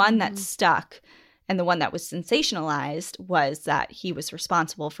 but the one that stuck and the one that was sensationalized was that he was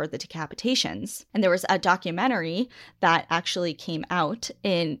responsible for the decapitations. And there was a documentary that actually came out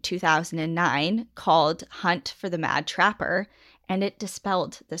in 2009 called Hunt for the Mad Trapper, and it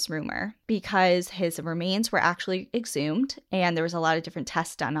dispelled this rumor because his remains were actually exhumed and there was a lot of different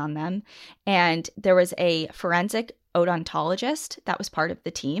tests done on them. And there was a forensic odontologist that was part of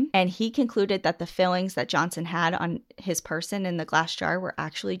the team, and he concluded that the fillings that Johnson had on his person in the glass jar were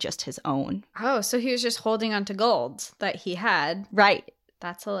actually just his own. Oh, so he was just holding on to gold that he had. Right.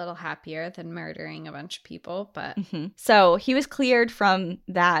 That's a little happier than murdering a bunch of people, but... So he was cleared from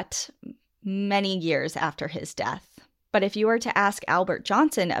that many years after his death. But if you were to ask Albert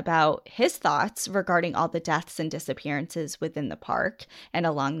Johnson about his thoughts regarding all the deaths and disappearances within the park and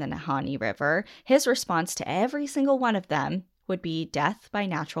along the Nahanni River, his response to every single one of them would be death by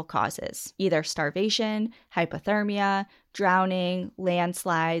natural causes, either starvation, hypothermia, drowning,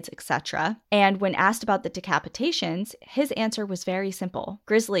 landslides, etc. And when asked about the decapitations, his answer was very simple.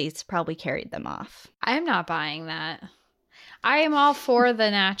 Grizzlies probably carried them off. I am not buying that. I am all for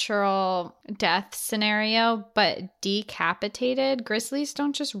the natural death scenario, but decapitated, grizzlies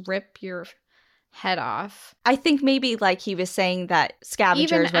don't just rip your head off. I think maybe like he was saying that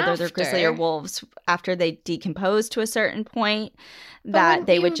scavengers, whether they're grizzly or wolves, after they decompose to a certain point, that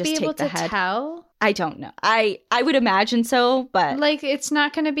they would just take the head. Tell? I don't know. I would imagine so, but like it's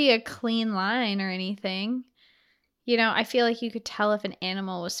not going to be a clean line or anything. You know, I feel like you could tell if an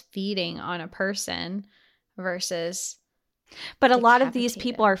animal was feeding on a person versus... But a lot of these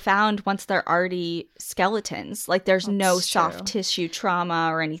people are found once they're already skeletons. Like there's no soft tissue trauma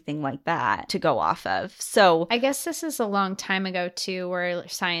or anything like that to go off of. So I guess this is a long time ago too, where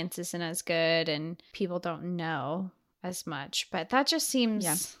science isn't as good and people don't know as much. But that just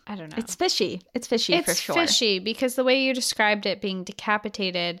seems, I don't know. It's fishy. It's fishy for sure. It's fishy because the way you described it being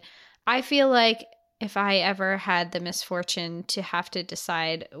decapitated, I feel like if I ever had the misfortune to have to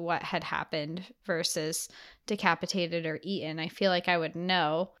decide what had happened versus decapitated or eaten, I feel like I would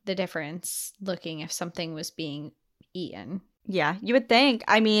know the difference looking if something was being eaten. Yeah, you would think.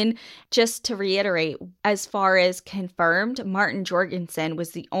 I mean, just to reiterate, as far as confirmed, Martin Jorgensen was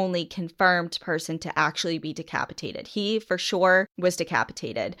the only confirmed person to actually be decapitated. He, for sure, was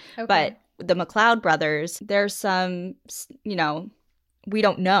decapitated. Okay. But the McLeod brothers, there's some, we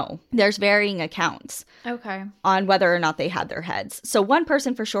don't know. There's varying accounts on whether or not they had their heads. So one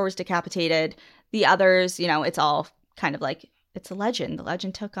person for sure was decapitated. The others, it's all kind of like, it's a legend. The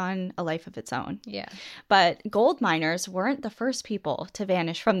legend took on a life of its own. Yeah. But gold miners weren't the first people to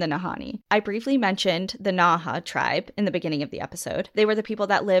vanish from the Nahanni. I briefly mentioned the Naha tribe in the beginning of the episode. They were the people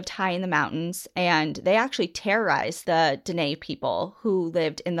that lived high in the mountains, and they actually terrorized the Dene people who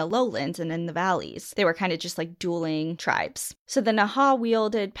lived in the lowlands and in the valleys. They were kind of just like dueling tribes. So the Naha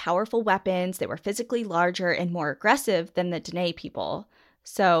wielded powerful weapons. They were physically larger and more aggressive than the Dene people.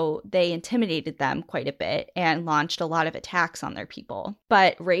 So they intimidated them quite a bit and launched a lot of attacks on their people.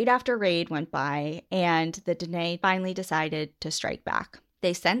 But raid after raid went by, and the Dene finally decided to strike back.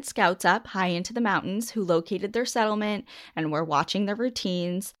 They sent scouts up high into the mountains who located their settlement and were watching their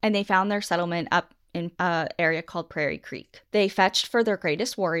routines, and they found their settlement up in an area called Prairie Creek. They fetched for their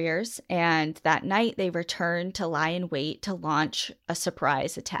greatest warriors, and that night they returned to lie in wait to launch a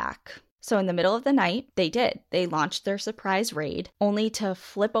surprise attack. So in the middle of the night, they did. They launched their surprise raid, only to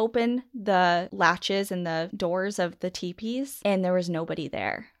flip open the latches and the doors of the teepees, and there was nobody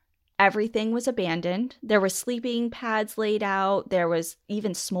there. Everything was abandoned. There were sleeping pads laid out. There was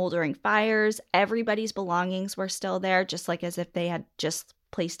even smoldering fires. Everybody's belongings were still there, just like as if they had just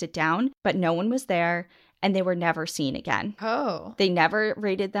placed it down, but no one was there, and they were never seen again. Oh. They never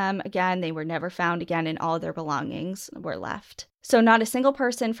raided them again. They were never found again, and all of their belongings were left. So not a single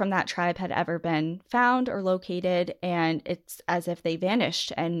person from that tribe had ever been found or located, and it's as if they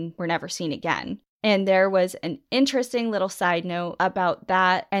vanished and were never seen again. And there was an interesting little side note about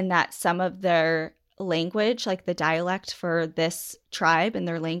that, and that some of their language, like the dialect for this tribe and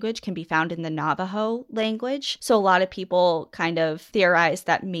their language, can be found in the Navajo language. So a lot of people kind of theorize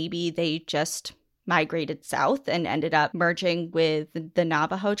that maybe they just migrated south and ended up merging with the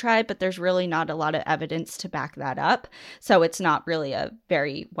Navajo tribe, but there's really not a lot of evidence to back that up. So it's not really a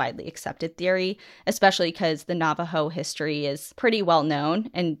very widely accepted theory, especially because the Navajo history is pretty well known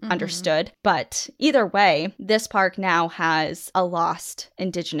and understood. But either way, this park now has a lost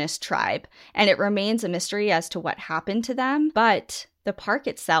indigenous tribe, and it remains a mystery as to what happened to them. But the park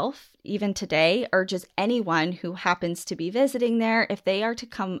itself, even today, urges anyone who happens to be visiting there, if they are to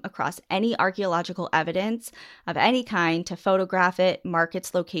come across any archaeological evidence of any kind, to photograph it, mark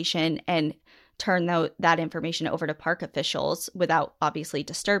its location, and turn that information over to park officials without obviously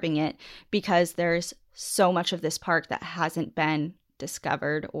disturbing it, because there's so much of this park that hasn't been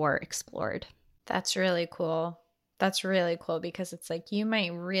discovered or explored. That's really cool. That's really cool, because it's like you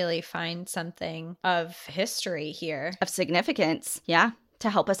might really find something of history here. Of significance, yeah, to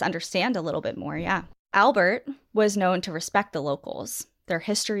help us understand a little bit more, yeah. Albert was known to respect the locals, their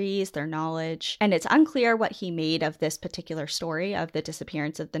histories, their knowledge, and it's unclear what he made of this particular story of the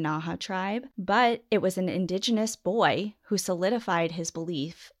disappearance of the Naha tribe, but it was an indigenous boy who solidified his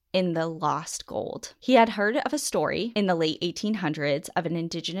belief in the lost gold. He had heard of a story in the late 1800s of an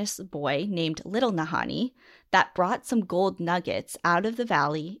indigenous boy named Little Nahanni that brought some gold nuggets out of the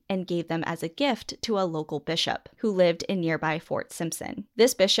valley and gave them as a gift to a local bishop who lived in nearby Fort Simpson.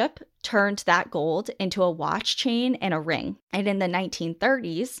 This bishop turned that gold into a watch chain and a ring. And in the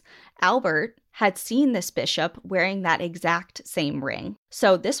 1930s, Albert had seen this bishop wearing that exact same ring.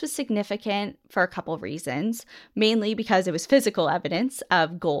 So this was significant for a couple of reasons, mainly because it was physical evidence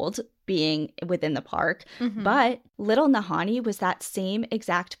of gold being within the park. But Little Nahanni was that same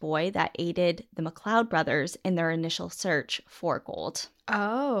exact boy that aided the McLeod brothers in their initial search for gold.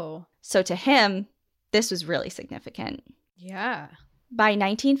 Oh. So to him, this was really significant. Yeah. By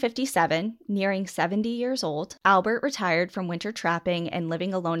 1957, nearing 70 years old, Albert retired from winter trapping and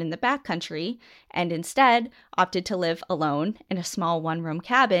living alone in the backcountry, and instead opted to live alone in a small one-room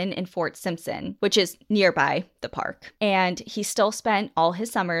cabin in Fort Simpson, which is nearby the park. And he still spent all his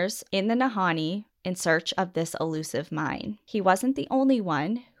summers in the Nahanni in search of this elusive mine. He wasn't the only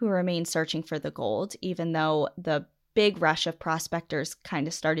one who remained searching for the gold, even though the big rush of prospectors kind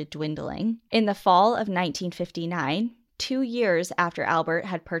of started dwindling. In the fall of 1959, 2 years after Albert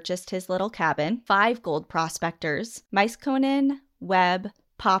had purchased his little cabin, 5 gold prospectors, Meiskonen, Webb,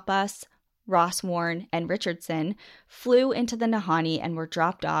 Pappas, Rosswarn, and Richardson, flew into the Nahanni and were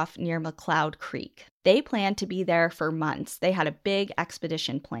dropped off near McLeod Creek. They planned to be there for months. They had a big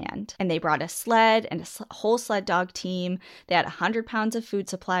expedition planned, and they brought a sled and a whole sled dog team. They had 100 pounds of food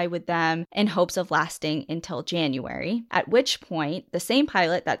supply with them in hopes of lasting until January, at which point the same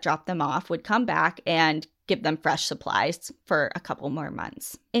pilot that dropped them off would come back and give them fresh supplies for a couple more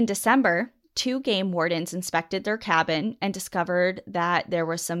months. In December, 2 game wardens inspected their cabin and discovered that there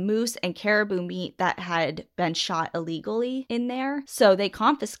was some moose and caribou meat that had been shot illegally in there. So they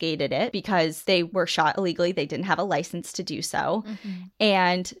confiscated it because they were shot illegally. They didn't have a license to do so.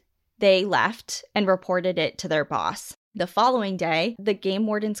 And they left and reported it to their boss. The following day, the game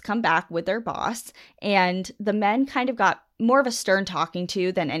wardens come back with their boss, and the men kind of got more of a stern talking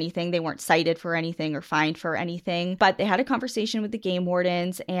to than anything. They weren't cited for anything or fined for anything, but they had a conversation with the game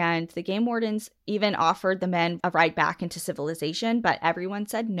wardens, and the game wardens even offered the men a ride back into civilization, but everyone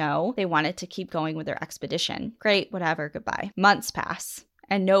said no. They wanted to keep going with their expedition. Great, whatever, goodbye. Months pass,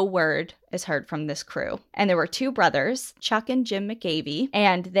 and no word is heard from this crew. And there were 2 brothers, Chuck and Jim McGavey,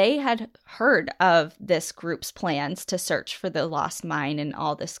 and they had heard of this group's plans to search for the lost mine and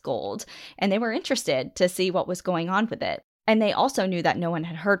all this gold, and they were interested to see what was going on with it. And they also knew that no one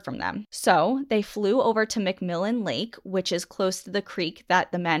had heard from them. So they flew over to McMillan Lake, which is close to the creek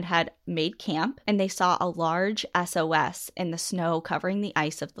that the men had made camp, and they saw a large SOS in the snow covering the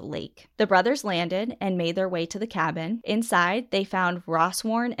ice of the lake. The brothers landed and made their way to the cabin. Inside, they found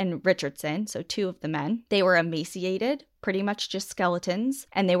Rossworn and Richardson, so 2 of the men. They were emaciated, pretty much just skeletons,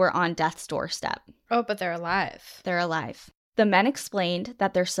 and they were on death's doorstep. Oh, but they're alive. They're alive. The men explained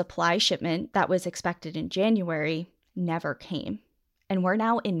that their supply shipment that was expected in January never came, and we're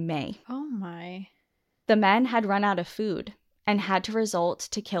now in May. Oh my. The men had run out of food and had to resort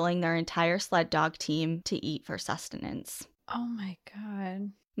to killing their entire sled dog team to eat for sustenance. Oh my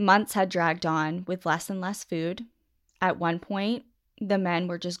God. Months had dragged on with less and less food. At one point, the men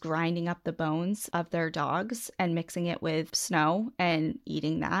were just grinding up the bones of their dogs and mixing it with snow and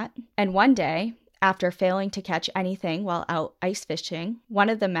eating that. And one day, after failing to catch anything while out ice fishing, one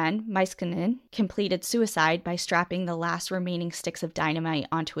of the men, Maiskanen, completed suicide by strapping the last remaining sticks of dynamite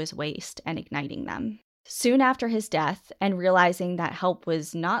onto his waist and igniting them. Soon after his death, and realizing that help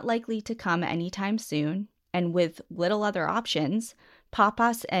was not likely to come anytime soon, and with little other options,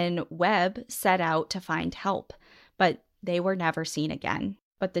 Papas and Webb set out to find help, but they were never seen again.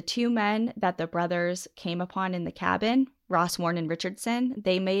 But the 2 men that the brothers came upon in the cabin, Rossworn and Richardson,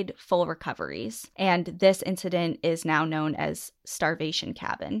 they made full recoveries. And this incident is now known as Starvation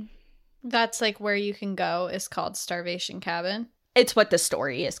Cabin. That's like where you can go is called Starvation Cabin? It's what the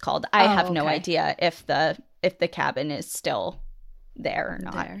story is called. I have no idea if the cabin is still there or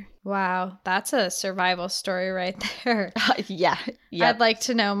not. Wow, that's a survival story right there. Yeah. I'd like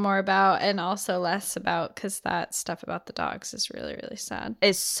to know more about, and also less about, because that stuff about the dogs is really, really sad.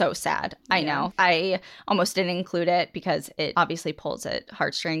 It's so sad. I know. I almost didn't include it because it obviously pulls at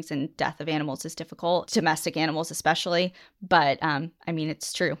heartstrings, and death of animals is difficult, domestic animals especially. But I mean,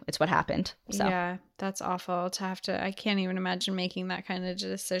 it's true. It's what happened. So. Yeah, that's awful to have to. I can't even imagine making that kind of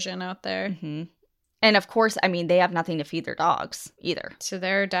decision out there. Mm-hmm. And of course, I mean, they have nothing to feed their dogs either. So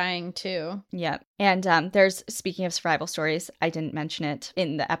they're dying too. Yeah. And speaking of survival stories, I didn't mention it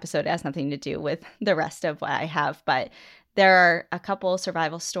in the episode. It has nothing to do with the rest of what I have, but there are a couple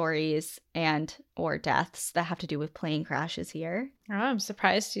survival stories or deaths that have to do with plane crashes here. Oh, I'm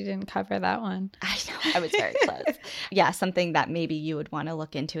surprised you didn't cover that one. I know. I was very close. Yeah, something that maybe you would want to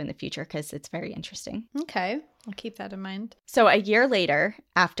look into in the future because it's very interesting. Okay. I'll keep that in mind. So a year later,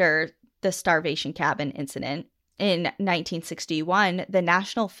 after the Starvation Cabin incident, in 1961, the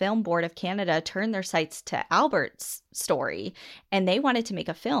National Film Board of Canada turned their sights to Albert's story, and they wanted to make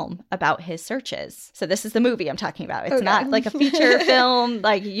a film about his searches. So this is the movie I'm talking about. It's not like a feature film.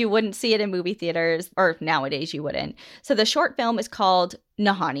 Like, you wouldn't see it in movie theaters, or nowadays you wouldn't. So the short film is called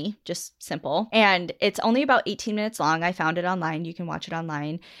Nahanni, just simple. And it's only about 18 minutes long. I found it online. You can watch it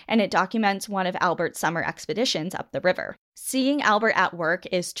online. And it documents one of Albert's summer expeditions up the river. Seeing Albert at work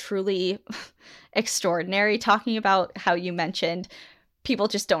is truly extraordinary. Talking about how you mentioned people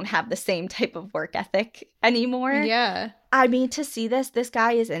just don't have the same type of work ethic anymore. Yeah. I mean, to see this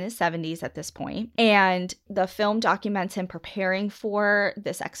guy is in his 70s at this point, and the film documents him preparing for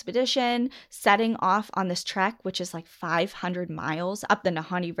this expedition, setting off on this trek, which is like 500 miles up the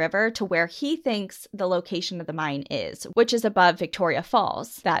Nahanni River to where he thinks the location of the mine is, which is above Victoria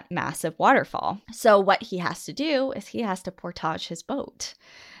Falls, that massive waterfall. So what he has to do is he has to portage his boat.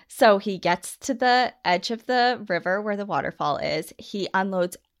 So he gets to the edge of the river where the waterfall is. He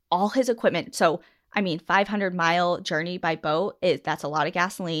unloads all his equipment. So 500-mile journey by boat, that's a lot of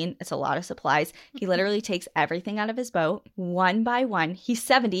gasoline. It's a lot of supplies. He literally takes everything out of his boat one by one. He's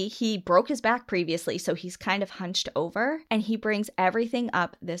 70. He broke his back previously, so he's kind of hunched over. And he brings everything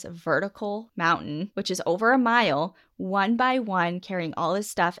up this vertical mountain, which is over a mile, one by one, carrying all his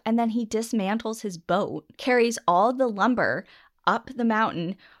stuff. And then he dismantles his boat, carries all the lumber up the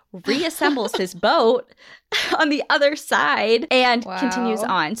mountain, reassembles his boat on the other side, and continues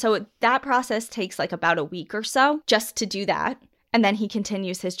on. So that process takes like about a week or so just to do that. And then he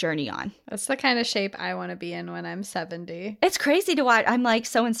continues his journey on. That's the kind of shape I want to be in when I'm 70. It's crazy to watch. I'm like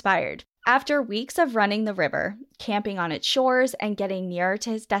so inspired. After weeks of running the river, camping on its shores, and getting nearer to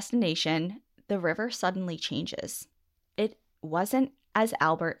his destination, the river suddenly changes. It wasn't as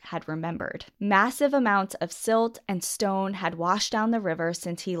Albert had remembered. Massive amounts of silt and stone had washed down the river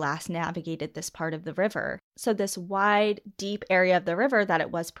since he last navigated this part of the river. So this wide, deep area of the river that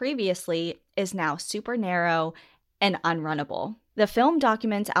it was previously is now super narrow and unrunnable. The film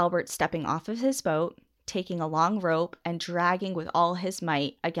documents Albert stepping off of his boat, taking a long rope, and dragging with all his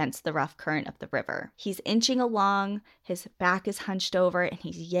might against the rough current of the river. He's inching along, his back is hunched over, and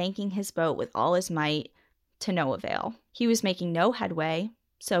he's yanking his boat with all his might, to no avail. He was making no headway,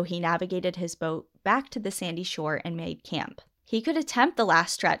 so he navigated his boat back to the sandy shore and made camp. He could attempt the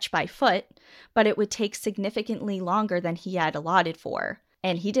last stretch by foot, but it would take significantly longer than he had allotted for,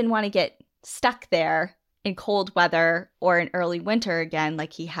 and he didn't want to get stuck there in cold weather or in early winter again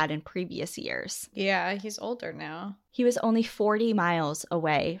like he had in previous years. Yeah, he's older now. He was only 40 miles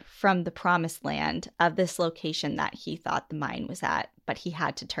away from the promised land of this location that he thought the mine was at, but he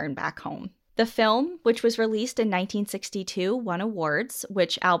had to turn back home. The film, which was released in 1962, won awards,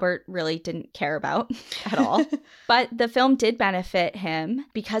 which Albert really didn't care about at all. But the film did benefit him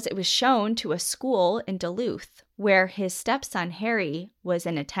because it was shown to a school in Duluth, where his stepson Harry was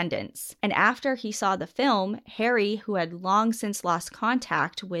in attendance. And after he saw the film, Harry, who had long since lost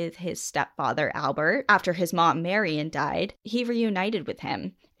contact with his stepfather Albert after his mom Marion died, he reunited with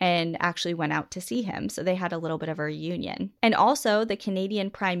him and actually went out to see him. So they had a little bit of a reunion. And also, the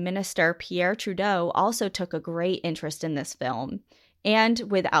Canadian Prime Minister Pierre Trudeau also took a great interest in this film, and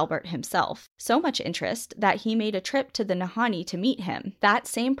with Albert himself. So much interest that he made a trip to the Nahanni to meet him. That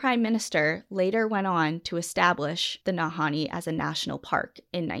same Prime Minister later went on to establish the Nahanni as a national park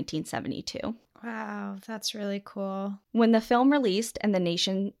in 1972. Wow, that's really cool. When the film released and the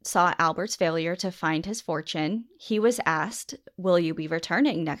nation saw Albert's failure to find his fortune, he was asked, "Will you be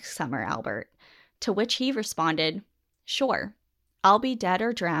returning next summer, Albert?" To which he responded, "Sure. I'll be dead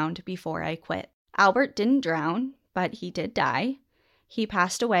or drowned before I quit." Albert didn't drown, but he did die. He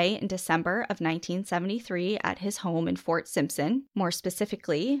passed away in December of 1973 at his home in Fort Simpson. More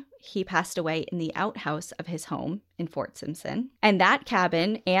specifically, he passed away in the outhouse of his home in Fort Simpson. And that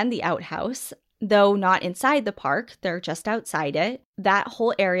cabin and the outhouse, though not inside the park, they're just outside it, that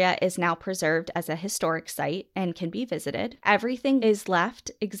whole area is now preserved as a historic site and can be visited. Everything is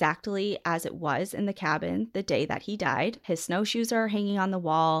left exactly as it was in the cabin the day that he died. His snowshoes are hanging on the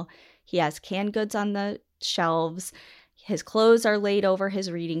wall. He has canned goods on the shelves. His clothes are laid over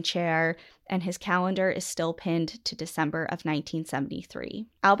his reading chair, and his calendar is still pinned to December of 1973.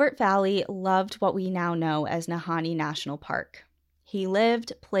 Albert Valley loved what we now know as Nahanni National Park. He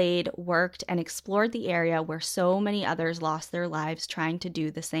lived, played, worked, and explored the area where so many others lost their lives trying to do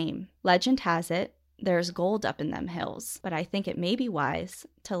the same. Legend has it, there's gold up in them hills, but I think it may be wise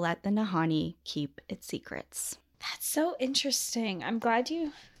to let the Nahanni keep its secrets. That's so interesting. I'm glad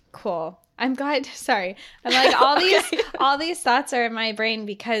you... Cool. I'm glad. Sorry. I'm like, all these all these thoughts are in my brain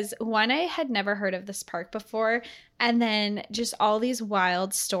because one, I had never heard of this park before. And then just all these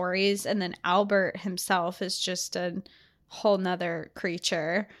wild stories. And then Albert himself is just a whole nother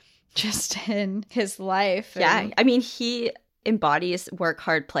creature just in his life. Yeah. I mean, he embodies work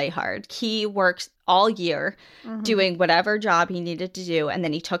hard, play hard. He works all year doing whatever job he needed to do. And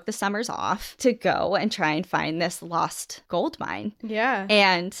then he took the summers off to go and try and find this lost gold mine. Yeah.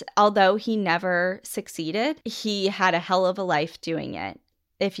 And although he never succeeded, he had a hell of a life doing it.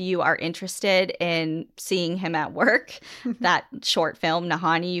 If you are interested in seeing him at work, that short film,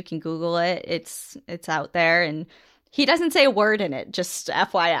 Nahanni, you can Google it. It's out there. And he doesn't say a word in it, just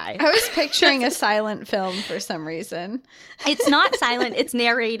FYI. I was picturing a silent film for some reason. It's not silent. It's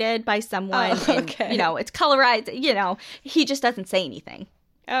narrated by someone. Oh, okay. And, it's colorized. He just doesn't say anything.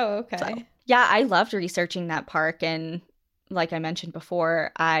 Oh, okay. So, yeah, I loved researching that park. And like I mentioned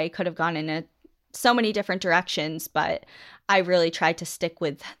before, I could have gone in so many different directions, but I really tried to stick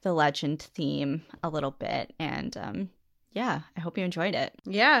with the legend theme a little bit. And yeah, I hope you enjoyed it.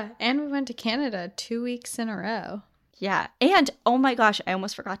 Yeah, and we went to Canada 2 weeks in a row. Yeah. And oh my gosh, I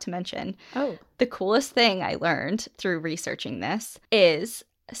almost forgot to mention. Oh. The coolest thing I learned through researching this is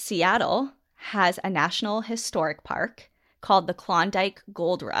Seattle has a national historic park called the Klondike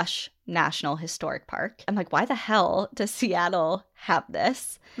Gold Rush National Historic Park. I'm like, why the hell does Seattle have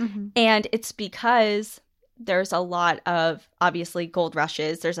this? Mm-hmm. And it's because there's a lot of, obviously, gold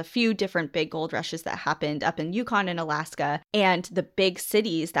rushes. There's a few different big gold rushes that happened up in Yukon and Alaska. And the big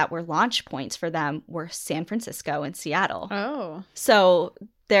cities that were launch points for them were San Francisco and Seattle. Oh. So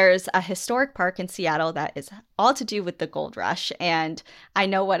there's a historic park in Seattle that is all to do with the gold rush. And I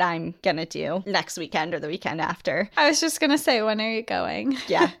know what I'm going to do next weekend or the weekend after. I was just going to say, when are you going?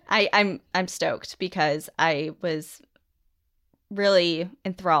 Yeah, I'm stoked because I was really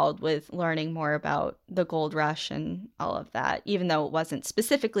enthralled with learning more about the gold rush and all of that, even though it wasn't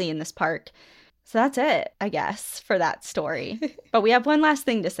specifically in this park. So that's it, I guess, for that story. But we have one last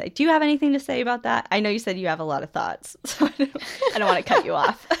thing to say. Do you have anything to say about that? I know you said you have a lot of thoughts, so I don't want to cut you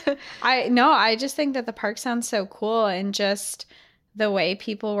off. I just think that the park sounds so cool, and just the way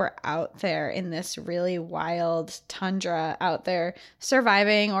people were out there in this really wild tundra out there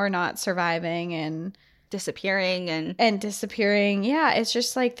surviving or not surviving, and disappearing and disappearing. Yeah, it's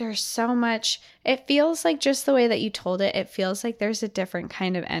just like there's so much. It feels like just the way that you told it, it feels like there's a different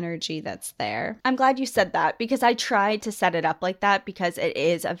kind of energy that's there. I'm glad you said that, because I tried to set it up like that, because it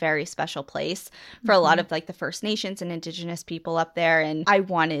is a very special place for a lot of like the First Nations and Indigenous people up there. And I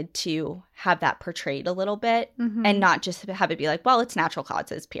wanted to have that portrayed a little bit and not just have it be like, well, it's natural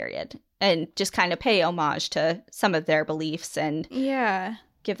causes, period. And just kind of pay homage to some of their beliefs and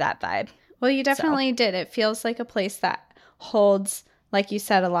give that vibe. Well, you definitely did. It feels like a place that holds, like you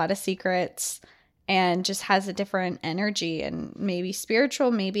said, a lot of secrets and just has a different energy, and maybe spiritual.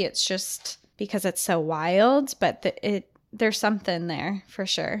 Maybe it's just because it's so wild, but there's something there for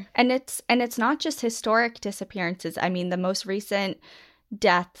sure. And it's not just historic disappearances. I mean, the most recent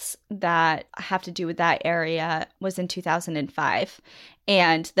deaths that have to do with that area was in 2005.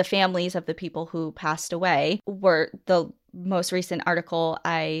 And the families of the people who passed away were, the most recent article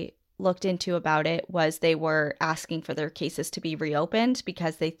I looked into about it was they were asking for their cases to be reopened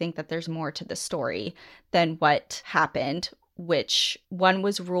because they think that there's more to the story than what happened, which one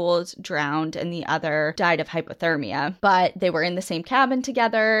was ruled drowned and the other died of hypothermia. But they were in the same cabin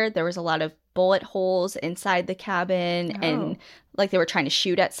together. There was a lot of bullet holes inside the cabin and like they were trying to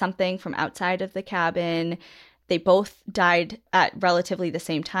shoot at something from outside of the cabin. They both died at relatively the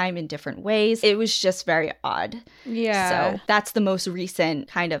same time in different ways. It was just very odd. Yeah. So that's the most recent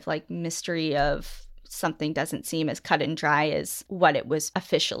kind of like mystery of something doesn't seem as cut and dry as what it was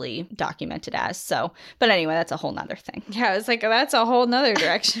officially documented as. So, but anyway, that's a whole nother thing. Yeah, it's like, that's a whole nother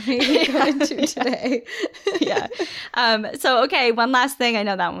direction we can go into today. So, okay, one last thing. I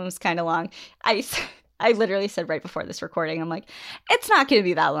know that one was kind of long. I literally said right before this recording, I'm like, it's not going to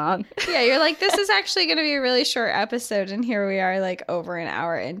be that long. Yeah, you're like, this is actually going to be a really short episode. And here we are like over an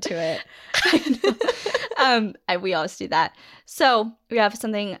hour into it. I know. We always do that. So we have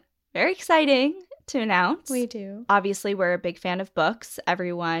something very exciting to announce. We do. Obviously, we're a big fan of books.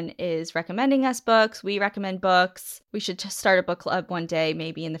 Everyone is recommending us books. We recommend books. We should just start a book club one day,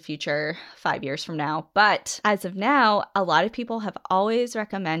 maybe in the future, 5 years from now. But as of now, a lot of people have always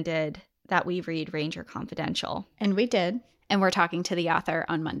recommended that we read Ranger Confidential. And we did. And we're talking to the author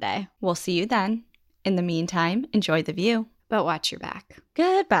on Monday. We'll see you then. In the meantime, enjoy the view. But watch your back.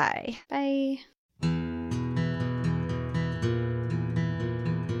 Goodbye. Bye.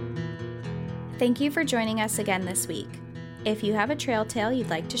 Thank you for joining us again this week. If you have a trail tale you'd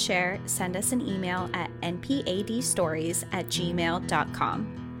like to share, send us an email at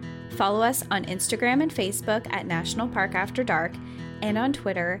npadstories@gmail.com. Follow us on Instagram and Facebook at National Park After Dark and on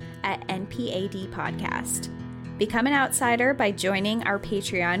Twitter at NPAD Podcast. Become an outsider by joining our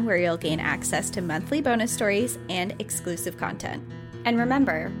Patreon, where you'll gain access to monthly bonus stories and exclusive content. And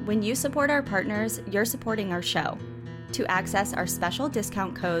remember, when you support our partners, you're supporting our show. To access our special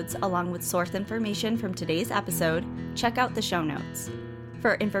discount codes along with source information from today's episode, check out the show notes.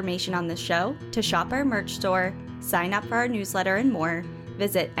 For information on the show, to shop our merch store, sign up for our newsletter, and more,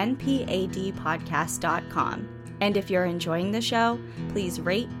 visit npadpodcast.com. And if you're enjoying the show, please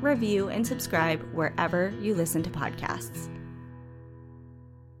rate, review, and subscribe wherever you listen to podcasts.